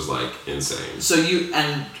off. It was like insane. So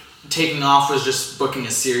taking off was just booking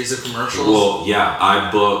a series of commercials? Well, yeah,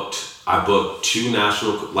 I booked 2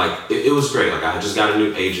 national, like it was great. Like I just got a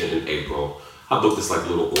new agent in April. I booked this like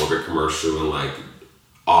little Orbit commercial in like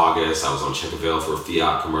August. I was on Checkerville for a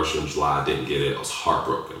Fiat commercial in July. I didn't get it. I was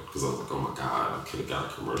heartbroken because I was like, oh my God, I could have got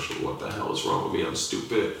a commercial. What the hell is wrong with me? I'm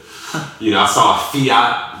stupid. I saw a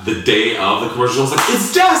Fiat the day of the commercial. I was like,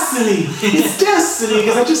 it's destiny. It's destiny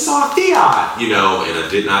because I just saw a Fiat, and I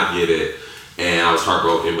did not get it. And I was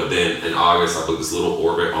heartbroken. But then in August, I booked this little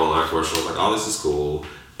Orbit online commercial. I was like, oh, this is cool.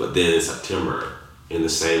 But then in September, in the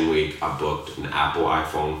same week, I booked an Apple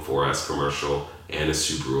iPhone 4S commercial and a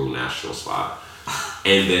Subaru national spot.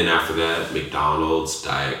 And then after that, McDonald's,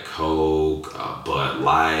 Diet Coke, Bud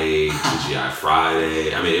Light, TGI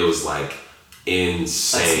Friday. I mean, it was like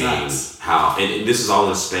insane That's nuts. how, and this is all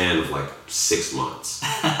in a span of like 6 months.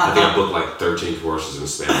 I think I booked like 13 commercials in a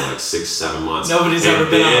span of like 6-7 months. Nobody's And ever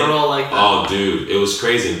been on then- a roll like that. Oh, dude, it was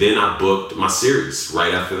crazy. And then I booked my series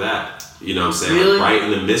right after that. You know what I'm saying? Really? Right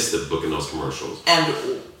in the midst of booking those commercials. And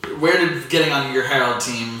where did getting on your Herald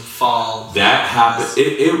team fall? That happened.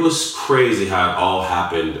 It was crazy how it all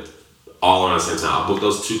happened all around the same time. I booked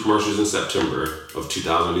those 2 commercials in September of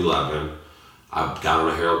 2011. I got on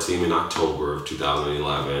the Herald team in October of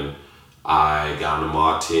 2011. I got on the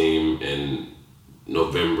Maud team in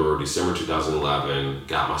November or December 2011.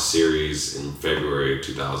 Got my series in February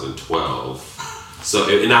 2012. So,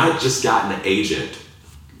 and I had just gotten an agent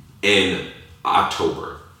in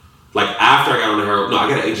October. Like after I got on the Herald, I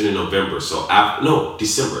got an agent in November. So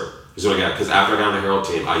December is when I got, because after I got on the Herald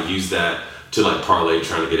team, I used that to like parlay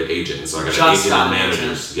trying to get an agent. And so I got an agent and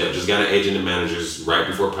managers. Yeah, just got an agent and managers right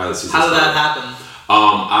before pilot season How did started. that happen?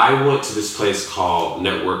 I went to this place called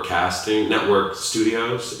Network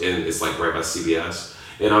Studios, and it's like right by CBS.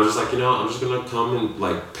 And I was just like, I'm just gonna come and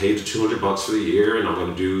like pay the $200 for the year, and I'm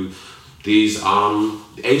gonna do these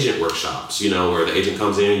agent workshops, where the agent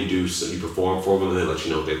comes in, you perform for them, and they let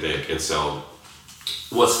you know what they think. And so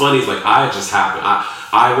what's funny is like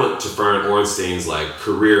I went to Fern Ornstein's like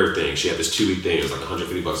career thing. She had this 2-week thing. It was like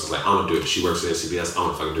 $150. I was like, I'm gonna do it. She works at CBS. I'm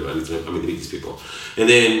gonna fucking do it. I need to meet these people. And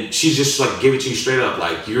then she just like give it to you straight up.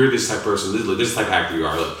 Like, you're this type of person. This type of actor you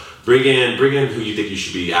are. Look, bring in who you think you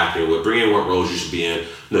should be acting with. Bring in what roles you should be in.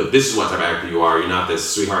 No, this is what type of actor you are. You're not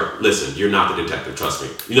this sweetheart. Listen, you're not the detective. Trust me.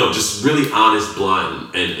 Just really honest,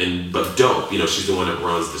 blunt, and but dope. She's the one that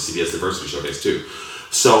runs the CBS Diversity Showcase too.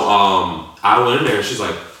 So I went in there and she's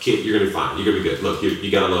like, kid, you're gonna be fine. You're gonna be good. Look,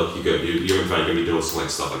 you gotta look. You're good. You're gonna be fine. You're gonna be doing some like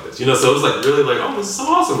stuff like this. So it was like really like, oh, this is so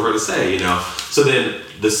awesome for her to say. So then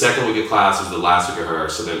the second week of class was the last week of her.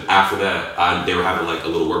 So then after that, they were having like a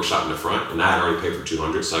little workshop in the front, and I had already paid for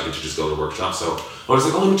 $200, so I get to just go to the workshop. So I was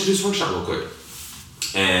like, oh, let me do this workshop real quick.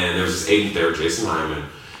 And there was this agent there, Jason Hyman,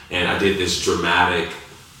 and I did this dramatic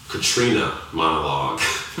Katrina monologue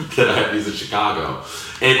that I had used in Chicago.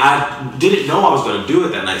 And I didn't know I was going to do it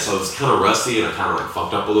that night, so I was kind of rusty and I kind of like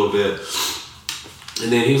fucked up a little bit.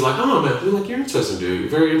 And then he was like, oh man, you're interesting, dude. You're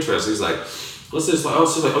very interesting. He's like, what's this? She's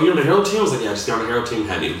like, oh, you're on the Herald team? I was like, yeah, I just got on the Herald team.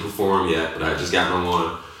 Hadn't even performed yet, but I just got on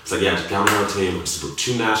one. It's like, yeah, I just got on the Herald team. Just booked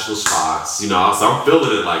 2 national spots. So I'm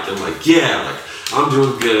feeling it. Like, I'm like, yeah, like I'm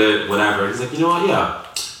doing good, whatever. And he's like, you know what? Yeah.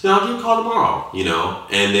 I'll give you a call tomorrow,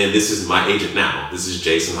 And then this is my agent now. This is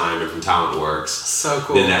Jason Hyman from Talent Works. So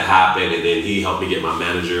cool. Then that happened, and then he helped me get my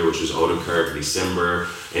manager, which was Odin Kirk, in December.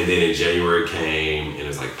 And then in January came, and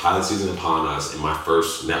it's like pilot season upon us, and my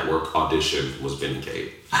first network audition was Ben and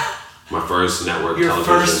Kate. My first network television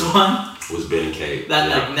first one was Ben and Kate. That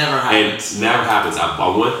like never happens. And never happens.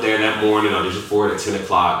 I went there that morning, auditioned for it at 10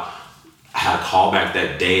 o'clock. I had a call back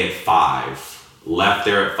that day at 5. Left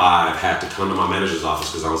there at 5, had to come to my manager's office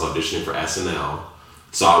because I was auditioning for SNL.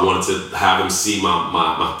 So I wanted to have him see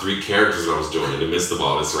my 3 characters that I was doing in the midst of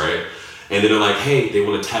all this, right? And then they're like, hey, they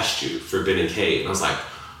want to test you for Ben and Kate. And I was like,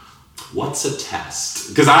 what's a test?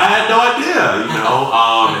 Because I had no idea,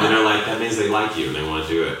 And then they're like, that means they like you and they want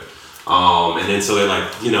to do it. And then so they're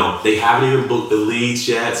like, they haven't even booked the leads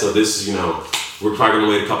yet. So this is, we're probably going to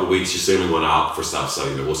wait a couple weeks. You're still going out for stuff. So,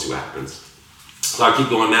 we'll see what happens. So I keep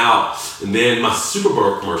going out, and then my Super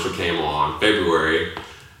Bowl commercial came on February,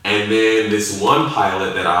 and then this one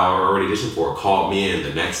pilot that I already auditioned for called me in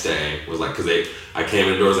the next day. Was like, I came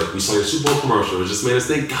in the door, was like, we saw your Super Bowl commercial. It just made us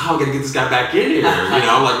think, God, we gotta get this guy back in here.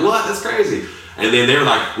 I'm like, what? That's crazy. And then they were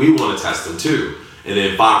like, we want to test him too. And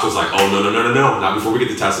then Fox was like, oh no, not before we get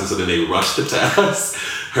to test him. So then they rushed the test,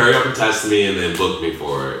 hurry up and test me, and then booked me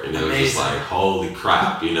for it. And it was just like, holy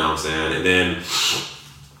crap, you know what I'm saying? And then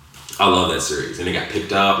I love that series. And it got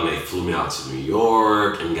picked up, and they flew me out to New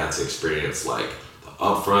York and got to experience like the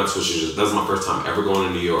upfronts, which is that was my first time ever going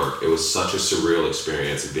to New York. It was such a surreal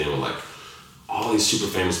experience of being with like all these super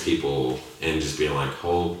famous people and just being like,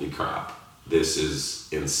 holy crap, this is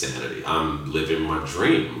insanity. I'm living my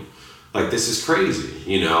dream. Like, this is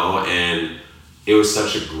crazy, And it was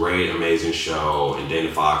such a great, amazing show. And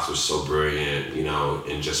Dana Fox was so brilliant,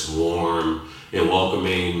 and just warm and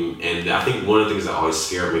welcoming. And I think one of the things that always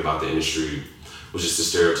scared me about the industry was just the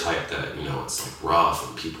stereotype that, it's like rough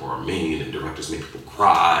and people are mean and directors make people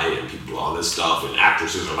cry and people do all this stuff and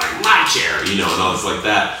actresses are like my chair, and all this like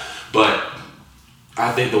that. But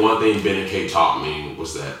I think the one thing Ben and Kate taught me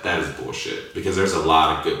was that is bullshit, because there's a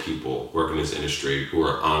lot of good people working in this industry who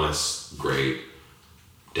are honest, great,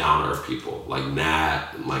 down-to-earth people like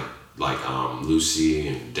Nat and like Lucy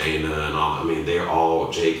and Dana and all. I mean, they're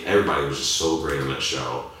all, Jake, everybody was just so great on that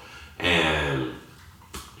show. And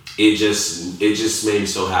it just made me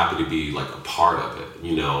so happy to be like a part of it,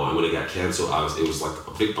 you know. And when it got canceled, it was like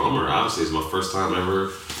a big bummer. Obviously, it's my first time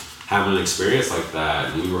ever having an experience like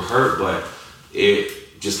that, and we were hurt, but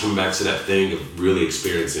it just coming back to that thing of really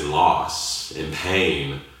experiencing loss and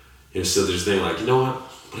pain. And so there's this thing like, you know what?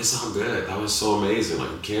 But it's all good. That was so amazing. Like,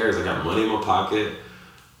 who cares? I got money in my pocket.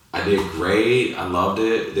 I did great. I loved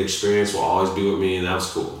it. The experience will always be with me, and that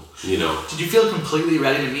was cool. You know. Did you feel completely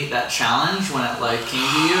ready to meet that challenge when it like came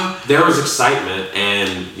to you? There was excitement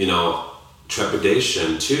and, you know,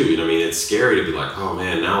 trepidation too. You know what I mean? It's scary to be like, oh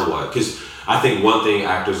man, now what? Because I think one thing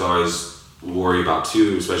actors always worry about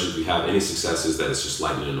too, especially if you have any success, is that it's just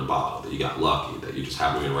lightning in a bottle, that you got lucky, that you just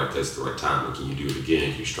happened to be in the right place at the right time. Like, can you do it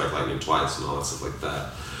again? Can you strike lightning twice and all that stuff like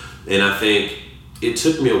that? And I think it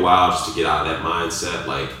took me a while just to get out of that mindset.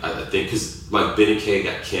 Like, I think because like Ben and Kate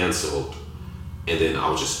got canceled, and then I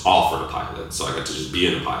was just offered a pilot, so I got to just be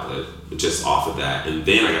in a pilot, just off of that, and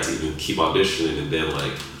then I got to even keep auditioning, and then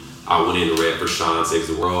like I went in and read for Sean Saves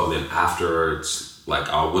the World, and then afterwards, like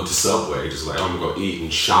I went to Subway, just like I'm gonna go eat,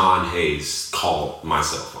 and Sean Hayes called my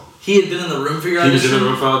cell phone. He had been in the room for your audition? He was in the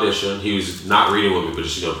room for audition. He was not reading with me, but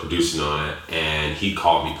just producing on it, and he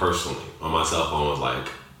called me personally on my cell phone. Was like,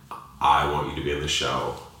 I want you to be in the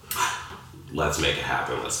show. Let's make it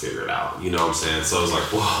happen. Let's figure it out. You know what I'm saying? So I was like,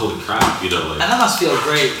 whoa, holy crap. You know, like. And that must feel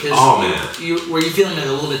great, because were you feeling like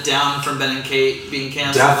a little bit down from Ben and Kate being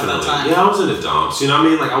canceled at that time? Yeah, I was in the dumps. You know what I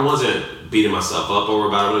mean? Like, I wasn't beating myself up over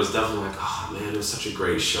about it, but it was definitely like, oh man, it was such a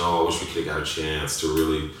great show. I wish we could have got a chance to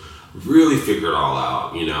really, really figure it all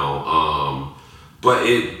out, you know? But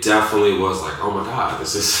it definitely was like, oh my God,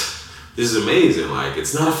 this is amazing. Like,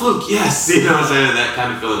 it's not a fluke. Yes. You know what I'm saying? That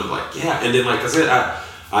kind of feeling of like, yeah. And then, like I said,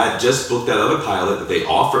 I had just booked that other pilot that they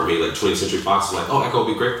offered me, like 20th Century Fox was like, oh, Echo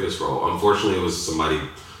would be great for this role. Unfortunately, it was somebody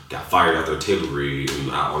got fired after a table read,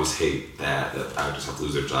 and I always hate that actors have to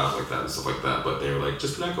lose their jobs like that and stuff like that. But they were like,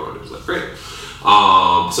 just put Echo, and it was like, great.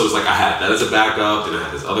 So it was like I had that as a backup, and I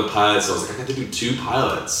had this other pilot, so I was like, I got to do 2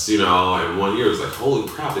 pilots, you know, in 1 year. It was like, holy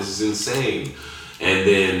crap, this is insane. And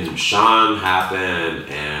then Sean happened,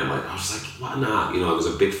 and like I was like, why not? You know, I was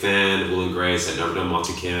a big fan of Will and Grace. I'd never done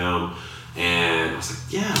multicam, and I was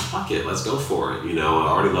like, yeah, fuck it, let's go for it. You know, I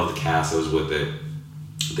already loved the cast that was with it.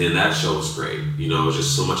 Then that show was great. You know, it was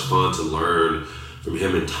just so much fun to learn from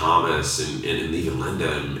him and Thomas and even Linda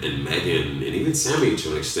and Megan and even Sammy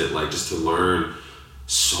to an extent, like just to learn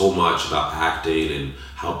so much about acting and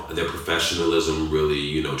how their professionalism really,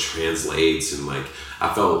 you know, translates. And like,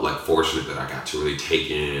 I felt like fortunate that I got to really take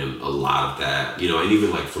in a lot of that, you know, and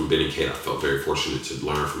even like from Ben and Kate, I felt very fortunate to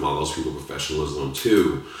learn from all those people's professionalism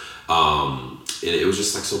too. And it was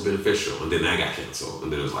just like so beneficial. And then that got canceled.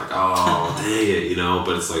 And then it was like, oh, dang it, you know,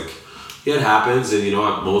 but it's like, yeah, it happens. And you know,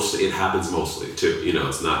 it happens mostly too. You know,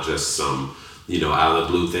 it's not just some, you know, out of the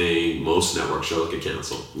blue thing. Most network shows get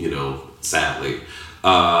canceled, you know, sadly.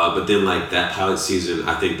 But then like that pilot season,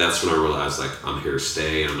 I think that's when I realized like I'm here to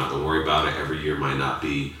stay. I'm not gonna worry about it. Every year might not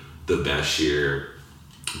be the best year,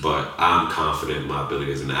 but I'm confident in my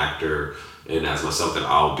ability as an actor and as myself that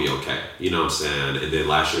I'll be okay. You know what I'm saying? And then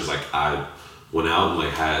last year was like I went out and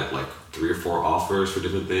like had like 3 or 4 offers for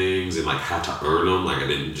different things and like had to earn them. Like I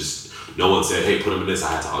didn't just, no one said, hey, put them in this.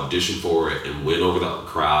 I had to audition for it and win over the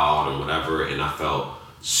crowd and whatever. And I felt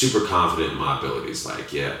super confident in my abilities.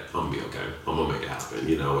 Like, yeah, I'm gonna be okay. I'm gonna make it happen.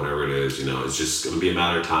 You know, whatever it is, you know, it's just gonna be a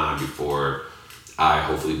matter of time before I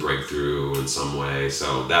hopefully break through in some way.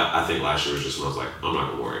 So that, I think last year was just when I was like, I'm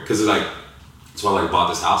not gonna worry. Cause it's like, that's why I like bought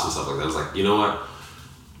this house and stuff like that. I was like, you know what?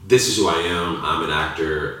 This is who I am. I'm an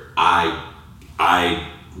actor. I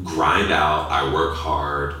grind out, I work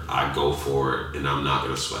hard, I go for it, and I'm not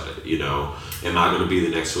gonna sweat it, you know? Am I gonna be the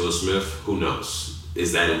next Will Smith? Who knows?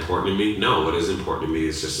 Is that important to me? No, what is important to me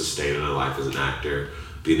is just sustaining a life as an actor,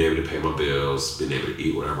 being able to pay my bills, being able to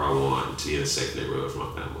eat whatever I want, to be in a safe neighborhood for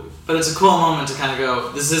my family. But it's a cool moment to kind of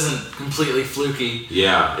go, this isn't completely fluky.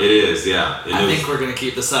 Yeah, it is, yeah. I think we're going to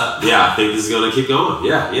keep this up. Yeah, I think this is going to keep going.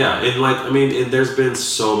 Yeah. And like, I mean, and there's been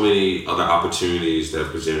so many other opportunities that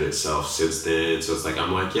have presented itself since then. So it's like,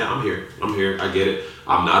 I'm like, yeah, I'm here. I get it.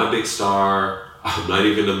 I'm not a big star. I'm not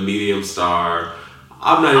even a medium star.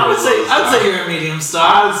 I'm not even I'd say you're a medium star.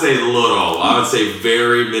 I would say little. I would say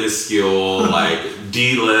very minuscule, like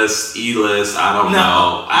D-list, E-list, I don't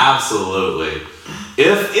know. Absolutely.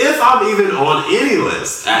 If I'm even on any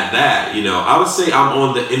list at that, you know, I would say I'm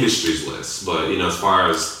on the industry's list. But, you know, as far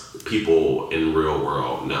as people in real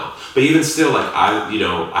world, no. But even still, like, I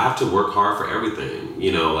have to work hard for everything,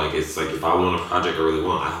 like, it's like, if I want a project I really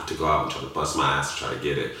want, I have to go out and try to bust my ass to try to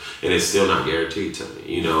get it, and it's still not guaranteed to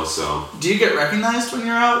me, so. Do you get recognized when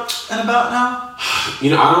you're out and about now?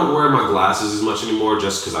 I don't wear my glasses as much anymore,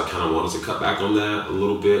 just because I kind of wanted to cut back on that a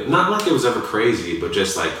little bit. Not like it was ever crazy, but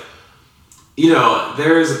just like,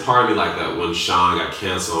 there is a part of me like that when Sean got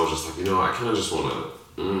canceled. I was just like, I kind of just want to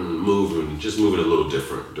move in a little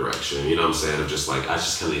different direction. You know what I'm saying? Of just like, I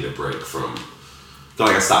just kind of need a break from,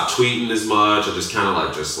 like, I stopped tweeting as much. I just kind of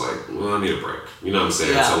like, I need a break. You know what I'm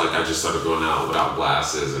saying? Yeah. So like, I just started going out without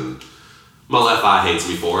glasses, and my left eye hates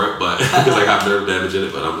me for it, but because I got nerve damage in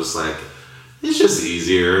it. But I'm just like, it's just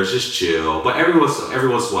easier. It's just chill. But every once in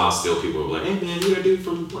a while, still people are like, hey man, you're a dude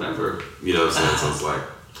from whatever. You know what I'm saying? So it's like,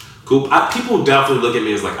 cool. People definitely look at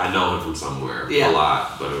me as like, I know him from somewhere a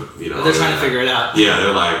lot, but But they're trying to figure it out. Yeah,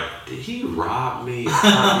 they're like, did he rob me, cut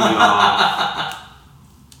me off,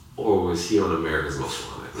 or was he on America's Most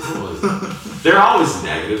Wanted? What was it? They're always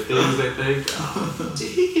negative things. They think,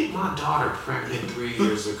 did he get my daughter pregnant 3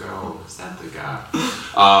 years ago? Is that the guy?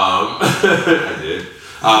 I did,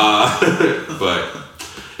 but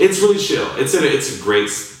it's really chill. It's a great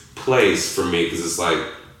place for me because it's like,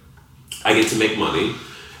 I get to make money.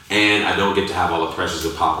 And I don't get to have all the pressures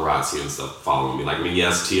of paparazzi and stuff following me. Like,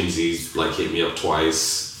 yes, TMZ's like hit me up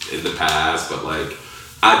twice in the past, but like,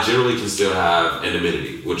 I generally can still have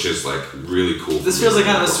anonymity, which is like really cool. This feels like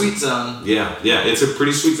kind of a sweet zone. Yeah, it's a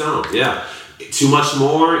pretty sweet zone. Yeah, too much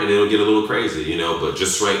more, and it'll get a little crazy, But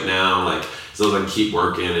just right now, like, as long as I can keep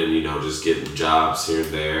working and just getting jobs here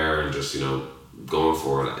and there, and just going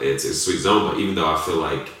for it, it's a sweet zone. But even though I feel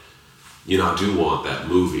like, I do want that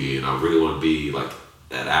movie, and I really want to be like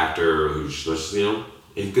that actor who's just, in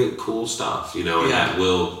good, cool stuff, and that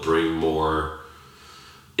will bring more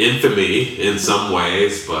infamy in some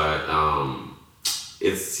ways, but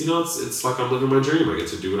it's, it's like I'm living my dream. I get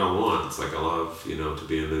to do what I want. It's like I love, to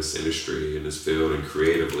be in this industry, in this field, and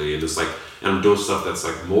creatively, and it's like, and I'm doing stuff that's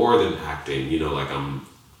like more than acting, like I'm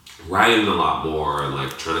writing a lot more, and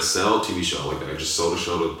like trying to sell TV show. Like, I just sold a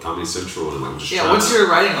show to Comedy Central, and I'm just what's your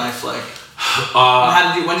writing life like?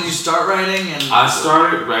 When did you start writing? And I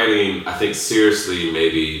started writing, I think, seriously,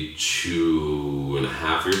 maybe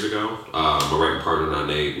 2.5 years ago. My writing partner,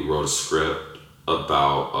 Nate, we wrote a script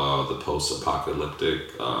about the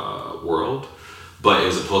post-apocalyptic world. But it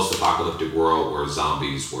was a post-apocalyptic world where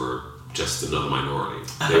zombies were just another minority.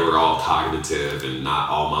 They were all cognitive and not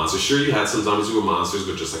all monsters. Sure, you had some zombies who were monsters,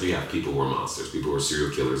 but just like you have people who are monsters, people who are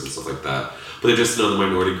serial killers and stuff like that. But they're just another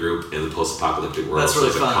minority group in the post-apocalyptic world. That's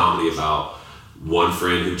really so it's a comedy about one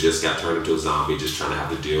friend who just got turned into a zombie, just trying to have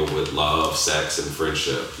to deal with love, sex, and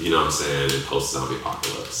friendship. You know what I'm saying? In post-zombie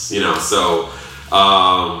apocalypse. So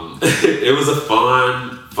it was a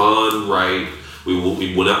fun write.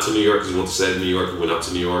 We went out to New York because we went to set in New York. We went out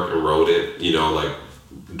to New York and wrote it. Like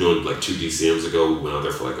doing like 2 DCMs ago. We went out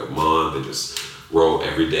there for like a month and just wrote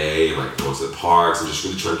every day and like going to the parks and just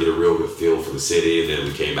really trying to get a real good feel for the city. And then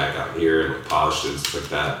we came back out here and like polished it and stuff like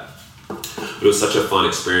that. But it was such a fun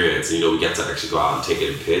experience. We got to actually go out and take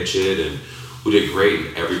it and pitch it, and we did great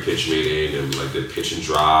in every pitch meeting, and we like did pitch and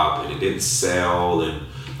drop, and it didn't sell. And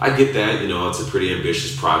I get that, it's a pretty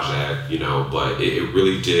ambitious project, but it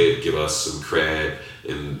really did give us some cred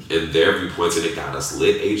in their viewpoints, and it got us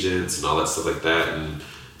lit agents and all that stuff like that. And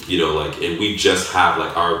and we just have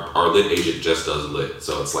like our lit agent just does lit,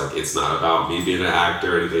 so it's like it's not about me being an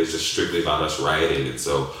actor or anything. It's just strictly about us writing. And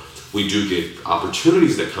so we do get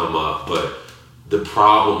opportunities that come up, but the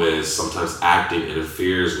problem is sometimes acting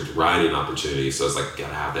interferes with writing opportunities. So it's like,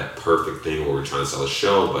 gotta have that perfect thing where we're trying to sell a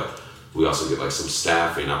show, but we also get like some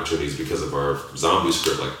staffing opportunities because of our zombie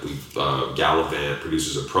script. Like Gallivant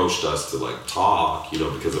producers approached us to like talk,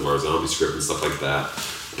 because of our zombie script and stuff like that.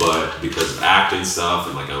 But because of acting stuff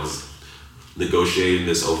and like I was negotiating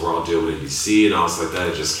this overall deal with NBC and all stuff like that,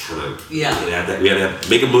 it just kind of we had to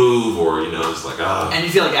make a move, or it's like And you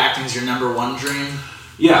feel like acting is your number one dream?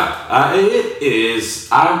 Yeah, it is.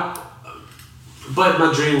 But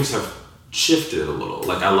my dreams have shifted a little.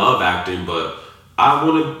 Like, I love acting, but I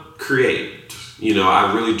want to create.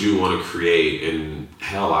 I really do want to create, and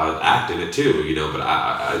hell, I act in it too. But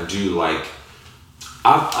I do like.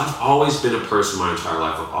 I've always been a person my entire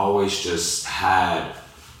life. I've always just had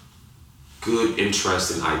good,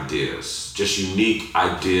 interesting ideas, just unique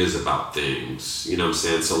ideas about things. You know what I'm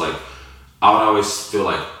saying? So like, I would always feel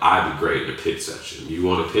like I'd be great in a pitch session. You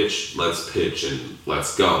want to pitch? Let's pitch and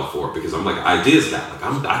let's go for it, because I'm like ideas guy.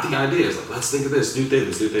 Like I think ideas. Like, let's think of this new thing.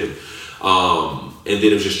 And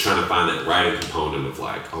then it's just trying to find that writing component of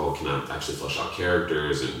like, oh, can I actually flesh out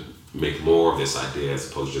characters and make more of this idea as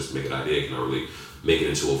opposed to just make an idea? Can I really make it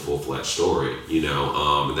into a full-fledged story? You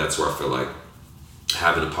know, and that's where I feel like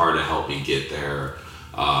having a partner helped me get there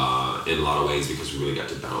in a lot of ways, because we really got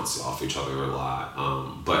to bounce off each other a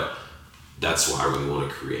lot. But that's why I really want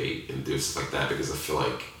to create and do stuff like that, because I feel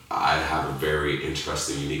like I have a very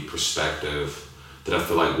interesting, unique perspective that I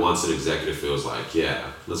feel like once an executive feels like,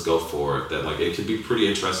 yeah, let's go for it, that like it could be pretty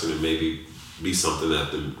interesting and maybe be something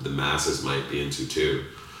that the masses might be into too.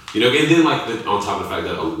 You know, and then like on top of the fact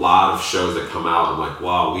that a lot of shows that come out, I'm like,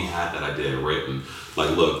 wow, we had that idea written.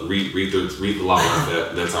 Like, look, read the log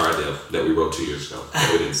line. That's our idea that we wrote 2 years ago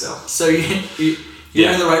that we didn't sell. So you're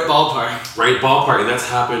in the right ballpark. Right ballpark, and that's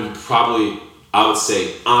happened probably, I would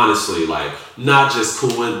say, honestly, like, not just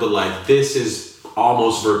cooling, but like, this is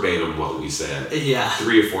almost verbatim what we said 3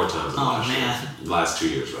 or 4 times in the last 2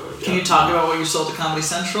 years, rather. Can you talk about what you sold to Comedy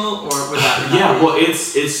Central, or would that? Well,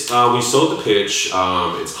 it's we sold the pitch.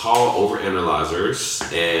 It's called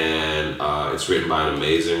Overanalyzers, and it's written by an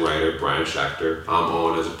amazing writer, Brian Schachter. I'm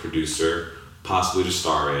on as a producer, possibly to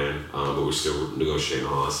star in, but we're still negotiating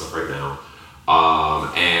all that stuff right now.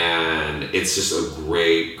 And it's just a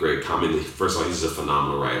great comedy. First of all, he's a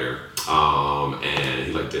phenomenal writer. And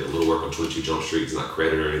he did a little work on 22 Jump Street. He's not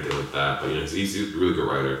credited or anything like that, but he's a really good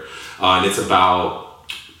writer. And it's about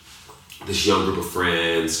this young group of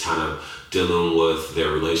friends kind of dealing with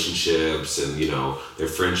their relationships and their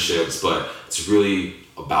friendships, but it's really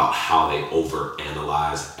about how they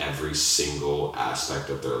overanalyze every single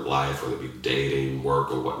aspect of their life, whether it be dating,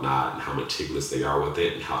 work, or whatnot, and how meticulous they are with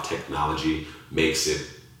it, and how technology makes it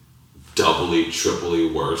doubly,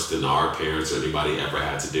 triply worse than our parents or anybody ever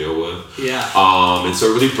had to deal with. And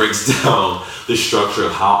so it really breaks down the structure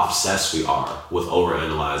of how obsessed we are with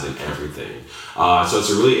overanalyzing everything. So it's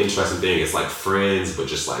a really interesting thing. It's like Friends, but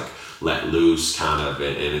just like let loose kind of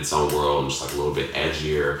in its own world, and just like a little bit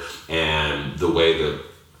edgier. And the way the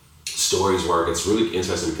stories work, it's really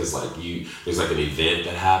interesting because there's like an event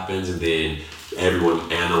that happens, and then everyone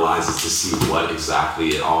analyzes to see what exactly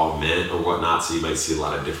it all meant or whatnot. So you might see a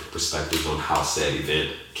lot of different perspectives on how said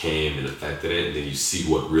event came and affected it, and then you see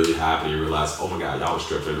what really happened and you realize, oh my God, y'all was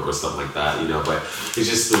tripping or something like that, But it's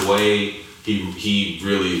just the way he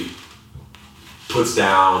really puts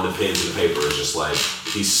down the pen to the paper. Is just like,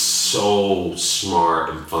 he's so smart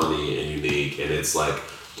and funny and unique, and it's like,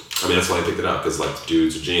 that's why I picked it up, because the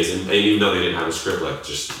dudes are genius, and even though they didn't have a script,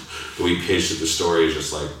 just the way we pitched the story is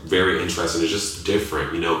just very interesting. It's just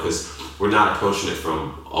different, because we're not approaching it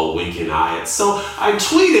from a winking eye. So I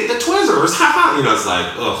tweeted the Twizzlers, it's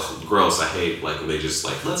like, ugh, gross. I hate when they just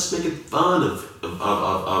let's make it fun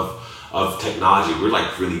of technology. We're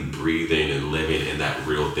really breathing and living in that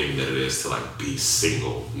real thing that it is to be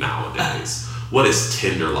single nowadays. What is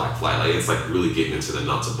Tinder like? It's really getting into the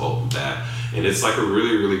nuts and bolts of that. And it's a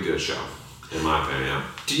really, really good show, in my opinion.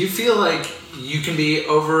 Do you feel like you can be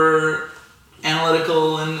over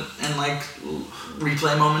analytical and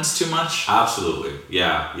replay moments too much? Absolutely.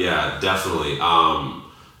 Yeah, definitely.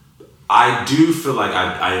 I do feel like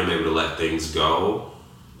I am able to let things go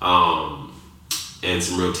in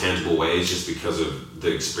some real tangible ways, just because of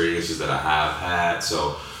the experiences that I have had.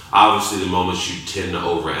 So obviously the moments you tend to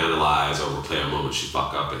overanalyze or replay are moments you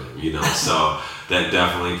fuck up in, so that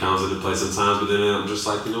definitely comes into play sometimes. But then I'm just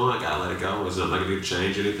I gotta let it go. It's not like I need to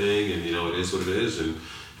change anything, and it is what it is. And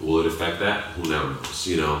will it affect that? Who knows?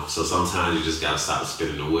 So sometimes you just gotta stop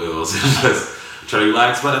spinning the wheels and just try to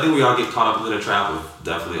relax. But I think we all get caught up in a trap of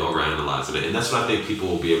definitely overanalyzing it, and that's what I think people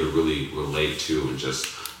will be able to really relate to, and just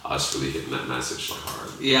us really hitting that message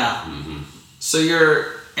hard. Yeah. Mm-hmm. So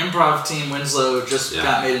your improv team, Winslow, just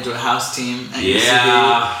got made into a house team at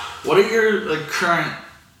UCB. What are your current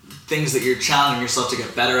things that you're challenging yourself to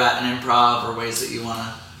get better at in improv, or ways that you want to?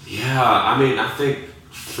 I think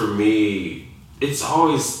for me it's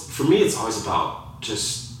always about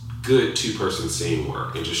just good two-person scene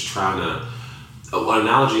work, and just trying to, an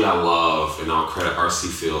analogy I love, and I'll credit RC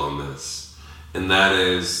Phil on this, and that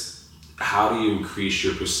is, how do you increase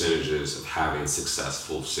your percentages of having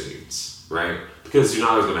successful scenes, right? Because you're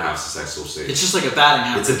not always going to have successful scenes. It's just like a batting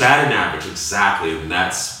average. It's a batting average, exactly, and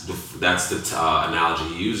that's the analogy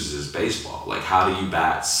he uses is baseball. How do you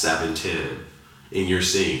bat 7-10 in your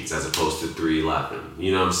scenes as opposed to 3-11?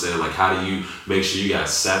 You know what I'm saying? How do you make sure you got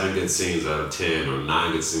 7 good scenes out of 10 or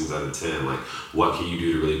 9 good scenes out of 10? What can you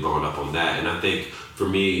do to really bone up on that? And I think for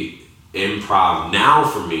me, improv now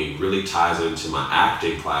for me really ties into my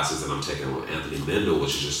acting classes that I'm taking with Anthony Mendel,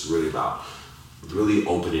 which is just really about really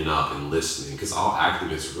opening up and listening, because all acting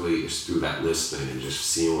is through that listening and just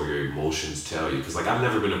seeing what your emotions tell you. Because I've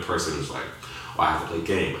never been a person who's or I have to play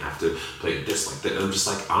game, I have to play this, like that. And I'm just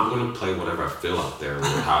like, I'm gonna play whatever I feel out there and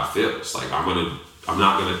how it feels. Like I'm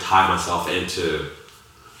not gonna tie myself into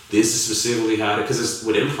this is specifically how it, because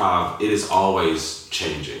with improv, it is always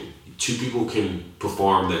changing. Two people can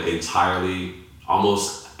perform the entirely,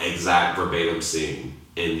 almost exact verbatim scene,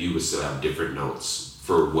 and you would still have different notes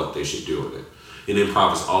for what they should do with it. And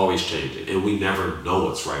improv is always changing, and we never know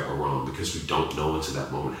what's right or wrong because we don't know until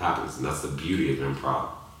that moment happens, and that's the beauty of improv.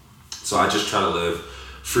 So I just try to live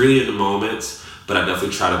freely in the moment, but I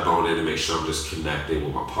definitely try to bone in and make sure I'm just connecting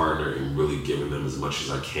with my partner and really giving them as much as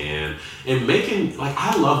I can. And making, like,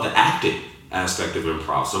 I love the acting aspect of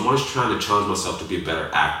improv. So I'm always trying to challenge myself to be a better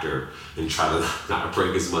actor and try to not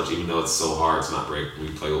break as much, even though it's so hard to not break when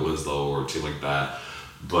you play with Winslow or a team like that.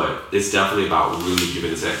 But it's definitely about really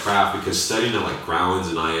giving into that craft, because studying at like Groundlings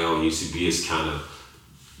and IO and UCB has kind of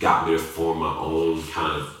got me to form my own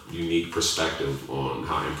kind of unique perspective on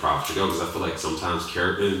how improv should go, because I feel like sometimes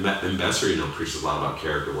character, and Besser, preaches a lot about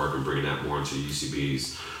character work and bringing that more into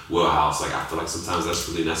UCB's wheelhouse. Like I feel like sometimes that's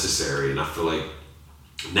really necessary, and I feel like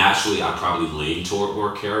naturally I probably lean toward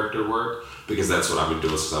more character work because that's what I've been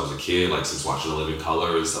doing since I was a kid, like since watching A Living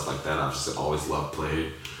Color and stuff like that. I've just always loved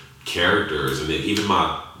playing characters, and then even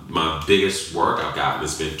my biggest work I've gotten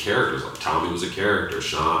has been characters. Like Tommy was a character,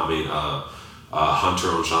 Hunter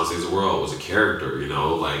on Sean Saves the World was a character,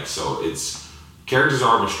 like, so it's, characters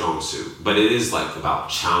are my strong suit, but it is like about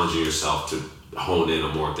challenging yourself to hone in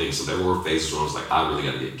on more things. So there were phases where I was like, I really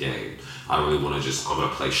got to get game. I really want to I'm going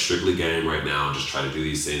to play strictly game right now and just try to do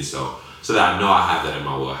these things so that I know I have that in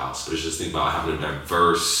my wheelhouse. But it's just think about having a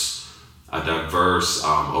diverse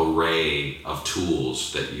array of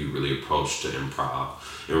tools that you really approach to improv.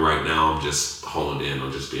 And right now I'm just honed in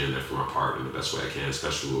on just being there for my partner the best way I can,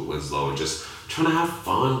 especially with Winslow, and just trying to have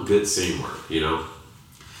fun, good scene work,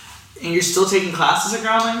 And you're still taking classes at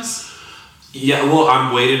Groundlings? Yeah, well,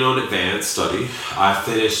 I'm waiting on advanced study. I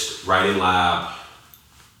finished writing lab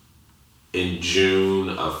in June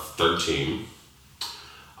of 13.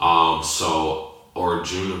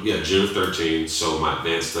 June of 13. So my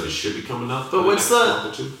advanced study should be coming up. But what's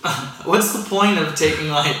the point of taking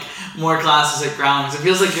like more classes at Groundlings? It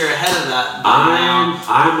feels like you're ahead of that.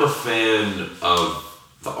 I'm a fan of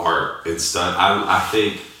the art and stuff. I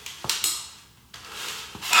think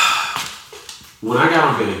when I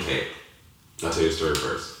got on Ben and Kate, I'll tell you a story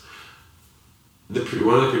first.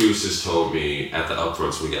 One of the producers told me at the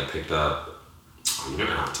upfronts when we got picked up, you're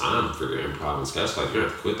gonna have time for the improv and sketch. Like, you're gonna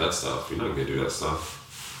have to quit that stuff. You're not gonna do that stuff.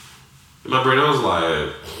 In my brain, I was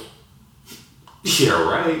like, yeah,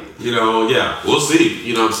 right. Yeah, we'll see.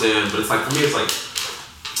 You know what I'm saying? But it's like, for me, it's like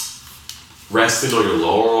resting on your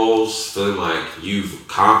laurels, feeling like you've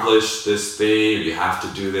accomplished this thing, you have to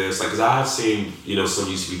do this. Like, because I have seen, some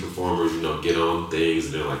UCB performers, get on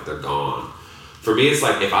things and they're gone. For me, it's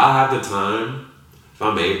like, if I have the time, if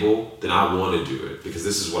I'm able, then I want to do it because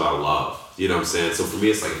this is what I love. You know what I'm saying? So for me,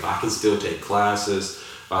 it's like, if I can still take classes,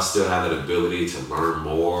 if I still have that ability to learn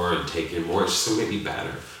more and take in more, it's just going to make me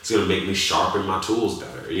better. It's going to make me sharpen my tools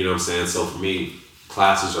better. You know what I'm saying? So for me,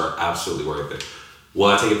 classes are absolutely worth it. Will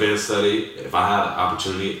I take advanced study? If I had an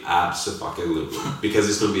opportunity, absolutely. Because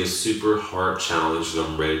it's going to be a super hard challenge that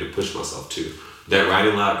I'm ready to push myself to. That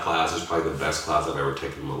writing lab class is probably the best class I've ever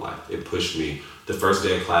taken in my life. It pushed me. The first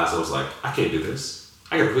day of class, I was like, I can't do this.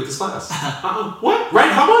 I gotta quit this class. What?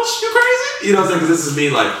 Right? How much? You crazy? You know what I'm saying? Because this is me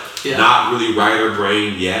not really writer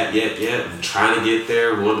brain yet. I'm trying to get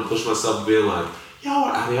there, wanting to push myself, being like, yo,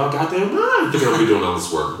 out of y'all goddamn mind thinking I'll be doing all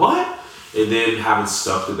this work. What? And then having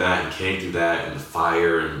stuck through that and came through that and the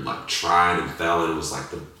fire and like trying and failing, it was like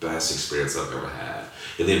the best experience I've ever had.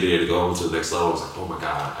 And then being able to go on to the next level, I was like, oh my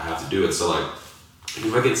God, I have to do it. So like,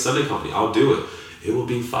 if I get Sunday Company, I'll do it. It will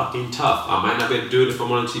be fucking tough. I might not be able to do it if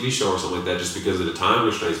I'm on a TV show or something like that just because of the time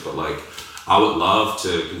restraints, but like, I would love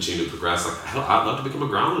to continue to progress. Like, hell, I'd love to become a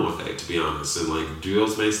Groundling one day, to be honest, and like do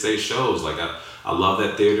those main stage shows. Like, I love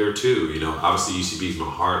that theater too. Obviously UCB is my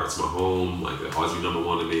heart, it's my home. Like, it'll always be number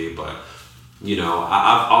one to me. But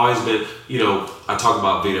I've always been. I talk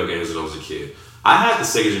about video games when I was a kid. I had the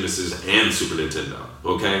Sega Genesis and the Super Nintendo.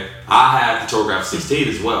 Okay, I had the TurboGrafx 16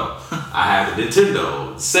 as well. I had the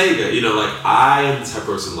Nintendo, Sega. I am the type of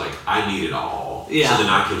person like I need it all. Yeah. So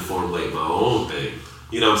then I can formulate my own thing.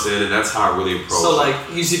 You know what I'm saying? And that's how I really approach it. So like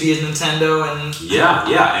UCB is Nintendo and... Yeah.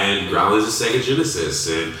 And Groundlings is Sega Genesis.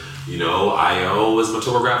 And, IO is my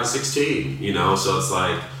TurboGrafx 16. So it's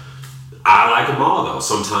like, I like them all though.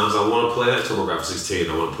 Sometimes I want to play that TurboGrafx 16.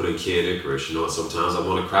 I want to put in Kid Icarus. Sometimes I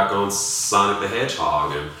want to crack on Sonic the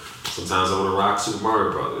Hedgehog. And sometimes I want to rock Super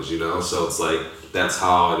Mario Brothers, So it's like, that's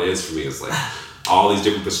how it is for me. It's like, all these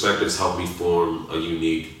different perspectives help me form a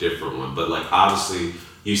unique, different one. But like obviously,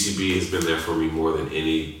 UCB has been there for me more than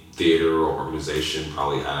any theater or organization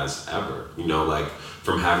probably has ever. You know, like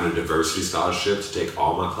from having a diversity scholarship to take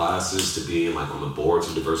all my classes to being like on the boards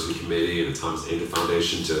of diversity committee and the Thomas Angell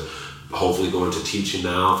Foundation to hopefully go into teaching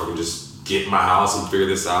now if I can just get in my house and figure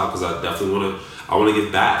this out, because I definitely want to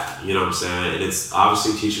give back, you know what I'm saying? And it's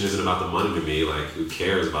obviously teaching isn't about the money to me, like who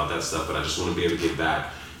cares about that stuff, but I just want to be able to give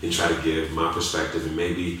back and try to give my perspective and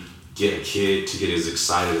maybe get a kid to get as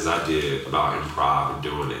excited as I did about improv and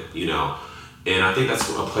doing it, you know? And I think that's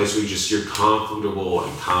a place where you're comfortable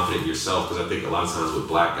and confident in yourself, because I think a lot of times with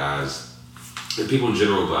black guys, and people in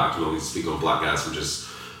general, but I can only speak on black guys from just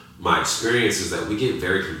my experience, is that we get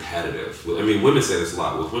very competitive. I mean, women say this a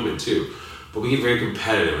lot with women too, but we get very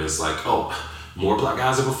competitive, and it's like, oh, more black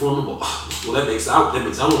guys are performing. Well, that makes I want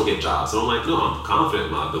to get jobs. So I'm like, no, I'm confident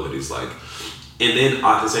in my abilities. Like, and then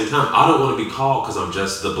at the same time, I don't want to be called because I'm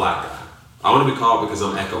just the black guy. I want to be called because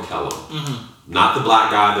I'm Echo Kellum. Mm-hmm. Not the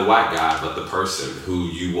black guy, the white guy, but the person who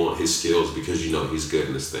you want his skills because you know he's good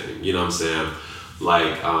in this thing. You know what I'm saying?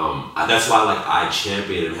 Like, that's why like I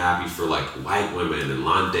champion and happy for like white women and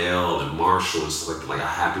Londale and Marshall and stuff like I'm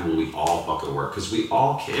happy when we all fucking work, because we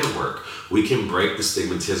all can work. We can break the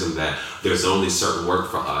stigmatism that there's only certain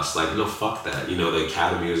work for us. Like, no, fuck that. You know, the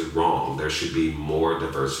academy is wrong. There should be more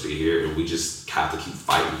diversity here, and we just have to keep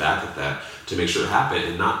fighting back at that to make sure it happens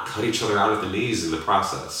and not cut each other out at the knees in the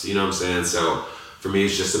process. You know what I'm saying? So for me,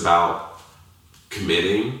 it's just about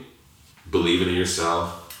committing, believing in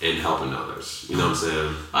yourself, and helping others. You know what I'm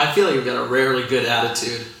saying? I feel like you've got a rarely good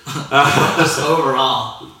attitude. Just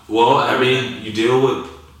overall. Well, I mean, you deal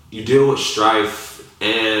with strife,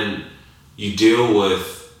 and you deal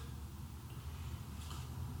with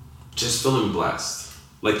just feeling blessed.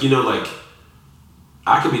 Like, you know, like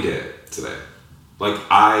I could be dead today. Like,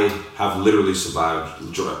 I have literally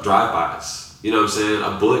survived drive-bys. You know what I'm saying?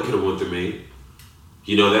 A bullet could have went through me.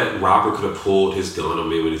 You know, that robber could have pulled his gun on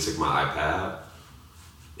me when he took my iPad.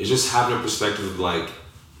 It's just having a perspective of like,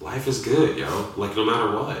 life is good, yo. Like, no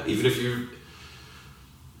matter what. Even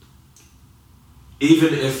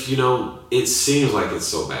if, you know, it seems like it's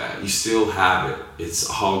so bad, you still have it. It's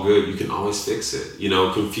all good. You can always fix it. You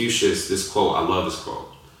know, Confucius, this quote, I love this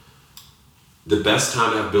quote. The best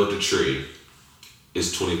time to have built a tree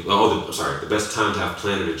is the best time to have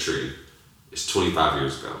planted a tree is 25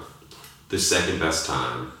 years ago. The second best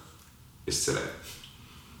time is today.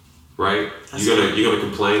 Right? You're gonna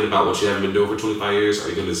complain about what you haven't been doing for 25 years, or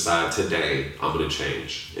you're gonna decide today I'm gonna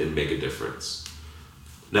change and make a difference.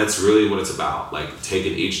 And that's really what it's about. Like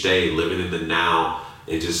taking each day, living in the now,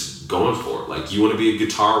 and just going for it. Like, you wanna be a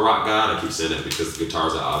guitar rock god? I keep saying that because the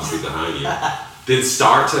guitars are obviously behind you. Then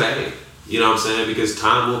start today. You know what I'm saying? Because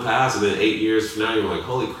time will pass, and then 8 years from now you're like,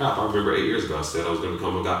 holy crap, I remember 8 years ago I said I was gonna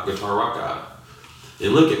become a guitar rock god.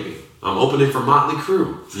 And look at me. I'm opening for Motley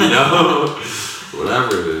Crue, you know?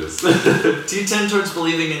 Whatever it is. Do you tend towards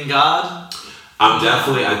believing in God? I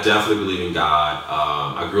definitely believe in God.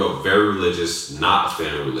 I grew up very religious, not a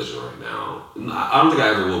fan of religion right now. I don't think I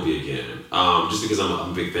ever will be again. Just because I'm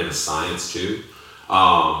a big fan of science too.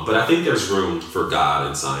 But I think there's room for God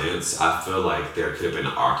in science. I feel like there could have been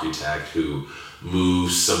an architect who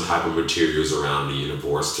moves some type of materials around the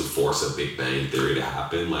universe to force a Big Bang theory to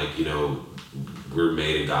happen. Like, you know, we're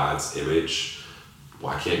made in God's image.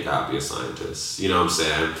 Why can't God be a scientist? You know what I'm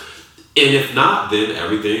saying? And if not, then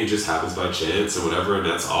everything just happens by chance and whatever, and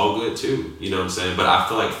that's all good too. You know what I'm saying? But I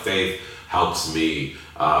feel like faith helps me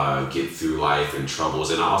get through life and troubles.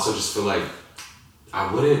 And I also just feel like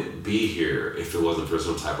I wouldn't be here if it wasn't for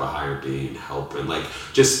some type of higher being helping. Like,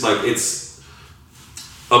 just like, it's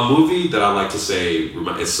a movie that I like to say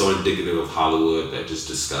is so indicative of Hollywood that just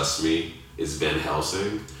disgusts me is Van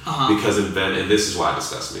Helsing. Because and this is why it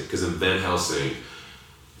disgusts me, because in Van Helsing,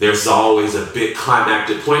 there's always a big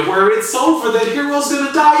climactic point where it's over, that hero's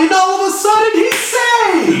gonna die, and all of a sudden he's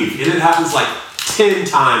saved! And it happens like 10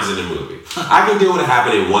 times in the movie. I can deal with it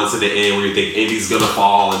happening once at the end where you think Indy's gonna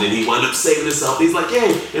fall and then he wound up saving himself. He's like,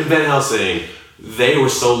 yay! In Van Helsing, they were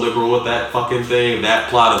so liberal with that fucking thing, that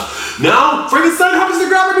plot of, now Frankenstein happens to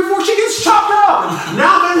grab her before she gets chopped up!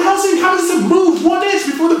 Now Van Helsing happens to move 1 inch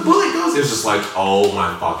before the bullet goes. It's just like, oh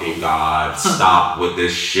my fucking God, stop with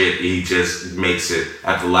this shit. He just makes it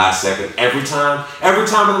at the last second. Every time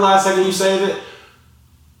at the last second you save it.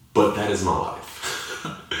 But that is my life.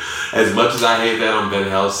 As much as I hate that on Van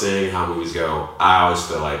Helsing, how movies go, I always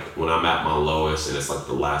feel like when I'm at my lowest and it's like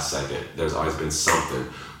the last second, there's always been something.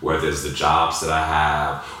 Whether it's the jobs that I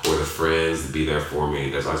have or the friends that be there for me,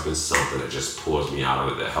 there's always been something that just pulls me out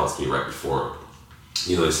of it, that helps me right before,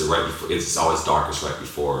 you know, they say right before, it's always darkest right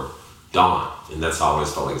before dawn. And that's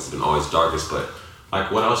always felt like it's been always darkest, but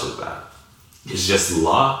like what else is that? Is it just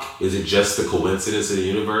luck? Is it just the coincidence of the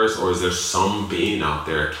universe? Or is there some being out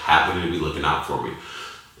there happening to be looking out for me?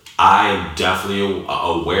 I am definitely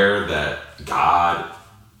aware that God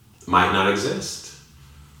might not exist,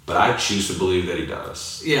 but I choose to believe that he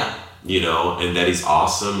does. Yeah. You know, and that he's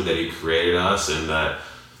awesome, that he created us, and that,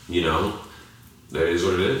 you know, that is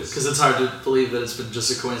what it is. Because it's hard to believe that it's been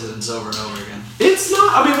just a coincidence over and over again. It's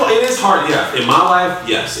not, I mean, well, it is hard, yeah. In my life,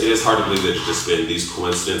 yes, it is hard to believe that it's just been these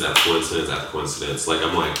coincidence after coincidence after coincidence. Like,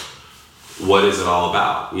 I'm like, what is it all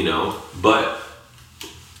about, you know? But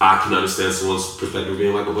I can understand someone's perspective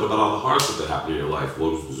being like, but what about all the hard stuff that happened in your life?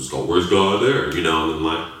 Well, just go, where's God there? You know, and I'm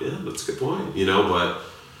like, yeah, that's a good point, you know, but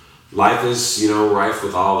life is, you know, rife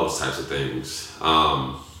with all those types of things.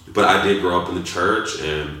 But I did grow up in the church,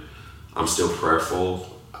 and I'm still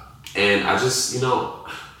prayerful. And I just, you know,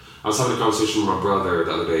 I was having a conversation with my brother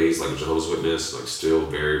the other day. He's like a Jehovah's Witness, like still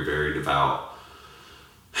very, very devout.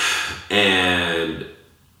 And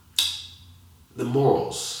the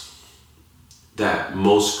morals that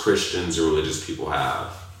most Christians and religious people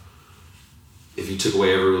have, if you took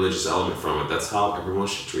away every religious element from it, that's how everyone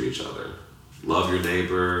should treat each other. Love your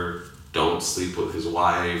neighbor, don't sleep with his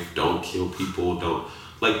wife, don't kill people, don't...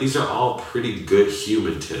 Like, these are all pretty good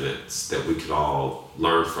human tenets that we could all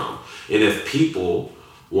learn from. And if people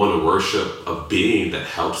want to worship a being that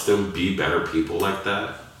helps them be better people like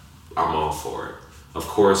that, I'm all for it. Of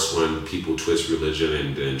course, when people twist religion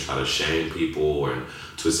and then try to shame people and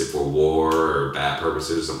twist it for war or bad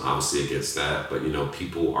purposes, I'm obviously against that. But, you know,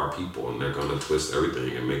 people are people, and they're going to twist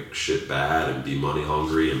everything and make shit bad and be money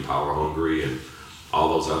hungry and power hungry and all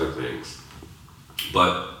those other things.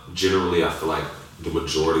 But generally, I feel like the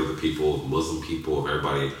majority of the people, Muslim people, of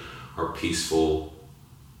everybody, are peaceful,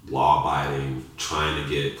 law-abiding, trying to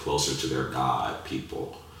get closer to their God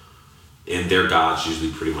people. And their gods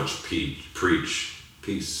usually pretty much preach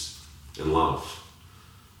peace and love.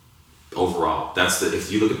 Overall,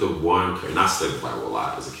 if you look at the one, and I studied the Bible a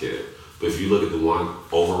lot as a kid, but if you look at the one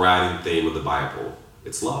overriding theme of the Bible,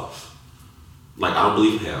 it's love. Like, I don't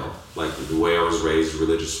believe in hell. Like, the way I was raised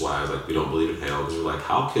religious-wise, like, we don't believe in hell. Because we're like,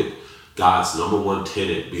 how could God's number one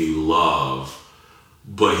tenet be love,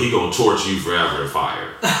 but he gonna torture you forever in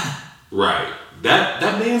fire? Right.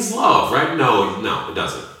 That means love, right? No, it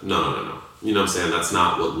doesn't. No. You know what I'm saying? That's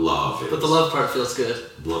not what love is. But the love part feels good.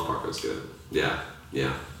 The love part feels good. Yeah.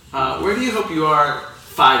 Where do you hope you are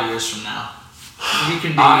 5 years from now? You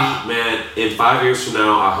can be... man, in 5 years from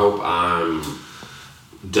now, I hope I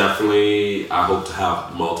hope to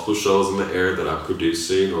have multiple shows in the air that I'm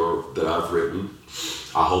producing or that I've written.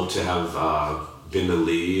 I hope to have been the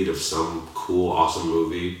lead of some cool, awesome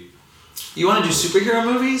movie. You want to do superhero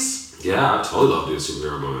movies? Yeah, I totally love doing a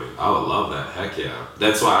superhero movie. I would love that. Heck yeah.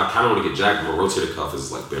 That's why I kind of want to get jacked. My rotator cuff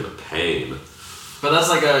is like been a pain. But that's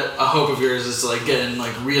like a hope of yours, is to like get in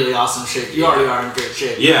like really awesome shape. You already are in great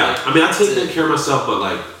shape. Yeah, like, I mean, I take good care of myself, but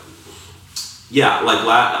like, yeah, like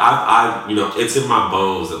I you know, it's in my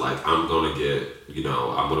bones that like I'm gonna get, you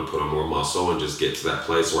know, I'm gonna put on more muscle and just get to that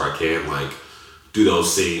place where I can like do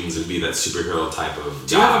those scenes and be that superhero type of guy.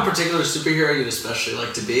 Do you have a particular superhero you'd especially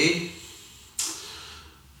like to be?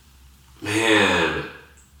 Man.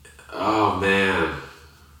 Oh, man.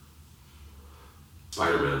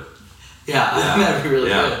 Spider-Man. Yeah, I think that'd be really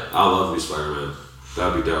good. I love to be Spider-Man.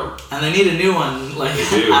 That'd be dope. And they need a new one, like,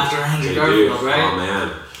 after Andrew Garfield, right? Oh,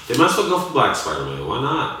 man. They might as well go for Black Spider-Man. Why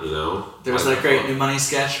not, you know? There was like, that great New Money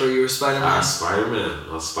sketch where you were Spider-Man. I was Spider-Man.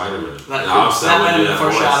 That might have been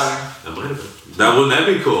foreshadowing. That might have been. Wouldn't that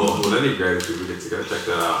be cool? Wouldn't that be great if we get to go check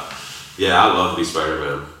that out? Yeah, I'd love to be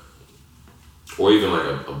Spider-Man. Or even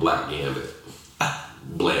like a Black Gambit.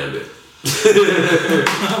 Bland it.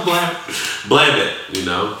 Bland it, you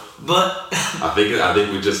know? But I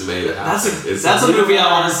think we just made it happen. That's a movie I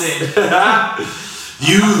want to see.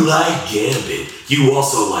 You like Gambit. You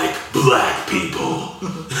also like black people.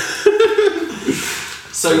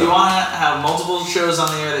 So you want to have multiple shows on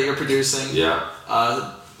the air that you're producing? Yeah.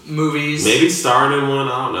 Movies. Maybe starring in one.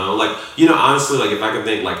 I don't know. Like, you know, honestly, like if I could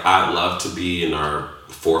think, like I'd love to be in our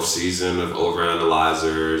 4th season of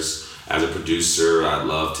Overanalyzers. As a producer, I'd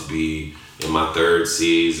love to be in my 3rd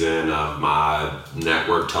season of my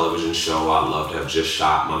network television show. I'd love to have just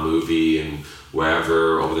shot my movie and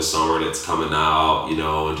wherever over the summer that's coming out, you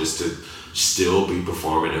know, and just to still be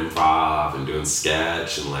performing improv and doing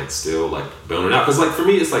sketch and like still like building it out. Because like for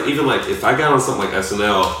me, it's like even like if I got on something like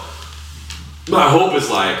SNL, my hope is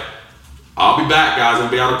like I'll be back, guys. I'm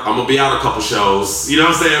gonna be out a couple shows. You know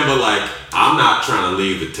what I'm saying? But like I'm not trying to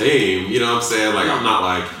leave the team. You know what I'm saying? Like I'm not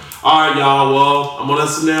like all right, y'all. Well, I'm on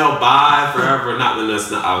SNL. Bye forever. Not that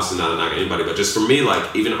that's not obviously not a knock at anybody, but just for me,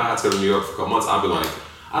 like even if I had to go to New York for a couple months, I'd be like,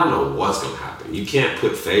 I don't know what's gonna happen. You can't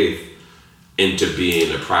put faith into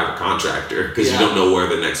being a private contractor because you don't know where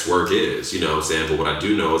the next work is. You know what I'm saying? But what I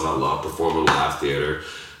do know is I love performing live theater.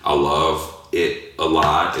 I love it a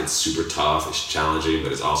lot. It's super tough. It's challenging,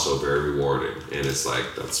 but it's also very rewarding. And it's like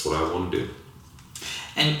that's what I want to do.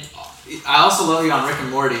 And I also love you on Rick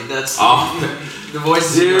and Morty. That's the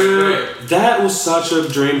voices. Dude, that was such a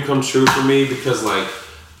dream come true for me because like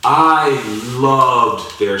I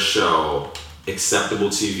loved their show Acceptable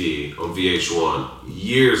TV on VH1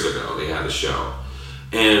 years ago. They had a show,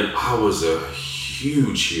 and I was a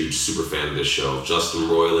huge super fan of this show. Justin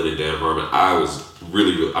Roiland and Dan Harmon. I was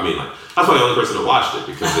really. I mean, like I was probably the only person that watched it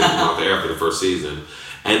because they came out there after the first season,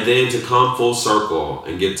 and then to come full circle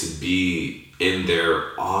and get to be in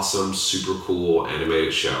their awesome, super cool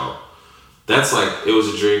animated show. That's like, it was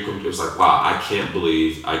a dream. It was like, wow, I can't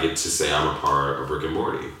believe I get to say I'm a part of Rick and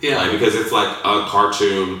Morty. Yeah. Like, because it's like a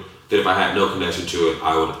cartoon that if I had no connection to it,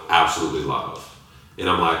 I would absolutely love. And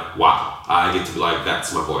I'm like, wow, I get to be like,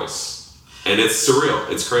 that's my voice. And it's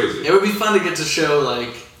surreal. It's crazy. It would be fun to get to show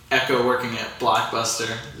like Echo working at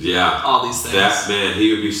Blockbuster. Yeah. All these things. That man,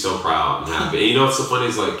 he would be so proud and happy. And you know what's so funny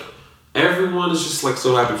is like, everyone is just like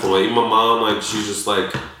so happy for me. Like, even my mom, like she's just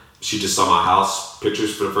like, she just saw my house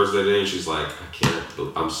pictures for the first day and she's like,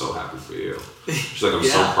 I'm so happy for you. She's like, I'm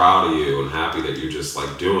so proud of you and happy that you're just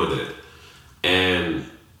like doing it. And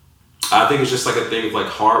I think it's just like a thing of like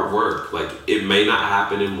hard work. Like it may not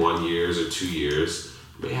happen in 1 year or 2 years.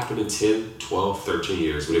 It may happen in 10, 12, 13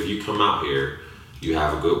 years. But if you come out here, you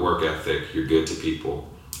have a good work ethic, you're good to people,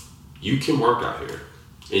 you can work out here.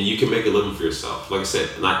 And you can make a living for yourself. Like I said,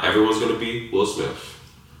 not everyone's going to be Will Smith.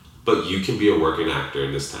 But you can be a working actor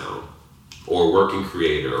in this town. Or a working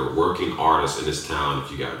creator or working artist in this town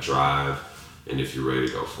if you got drive and if you're ready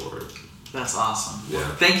to go for it. That's awesome. Yeah.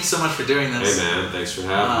 Thank you so much for doing this. Hey man, thanks for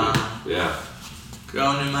having me. Yeah.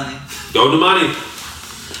 Go New Money. Go New Money.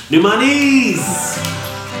 New Monies!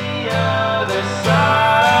 The other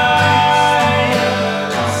side.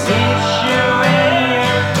 I'll meet you in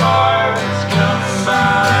your car. Let's come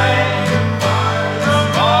by. From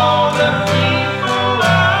all the people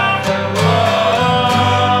I have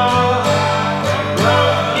loved,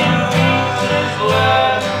 broken pieces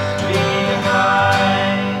left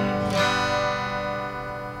behind.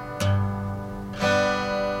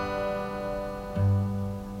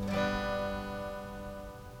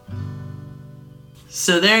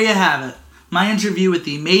 So there you have it. My interview with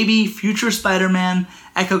the maybe future Spider-Man,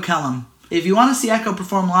 Echo Kellum. If you want to see Echo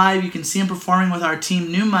perform live, you can see him performing with our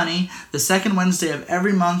team New Money the second Wednesday of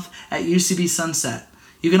every month at UCB Sunset.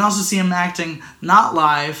 You can also see him acting not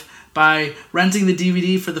live by renting the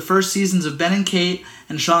DVD for the first seasons of Ben and Kate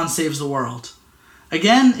and Sean Saves the World.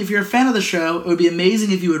 Again, if you're a fan of the show, it would be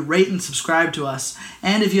amazing if you would rate and subscribe to us.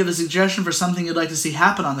 And if you have a suggestion for something you'd like to see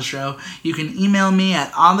happen on the show, you can email me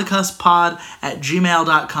at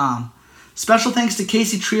onthecusppod@gmail.com. Special thanks to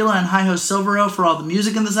Casey Trela and Hi-Ho Silvero for all the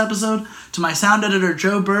music in this episode, to my sound editor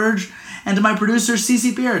Joe Burge, and to my producer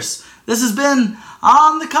Cece Pierce. This has been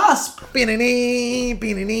On the Cusp. Beanie,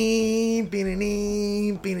 beanie,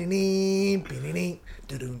 beanie, beanie, beanie.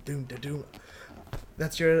 Da-doom, doom, da-doom.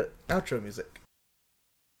 That's your outro music.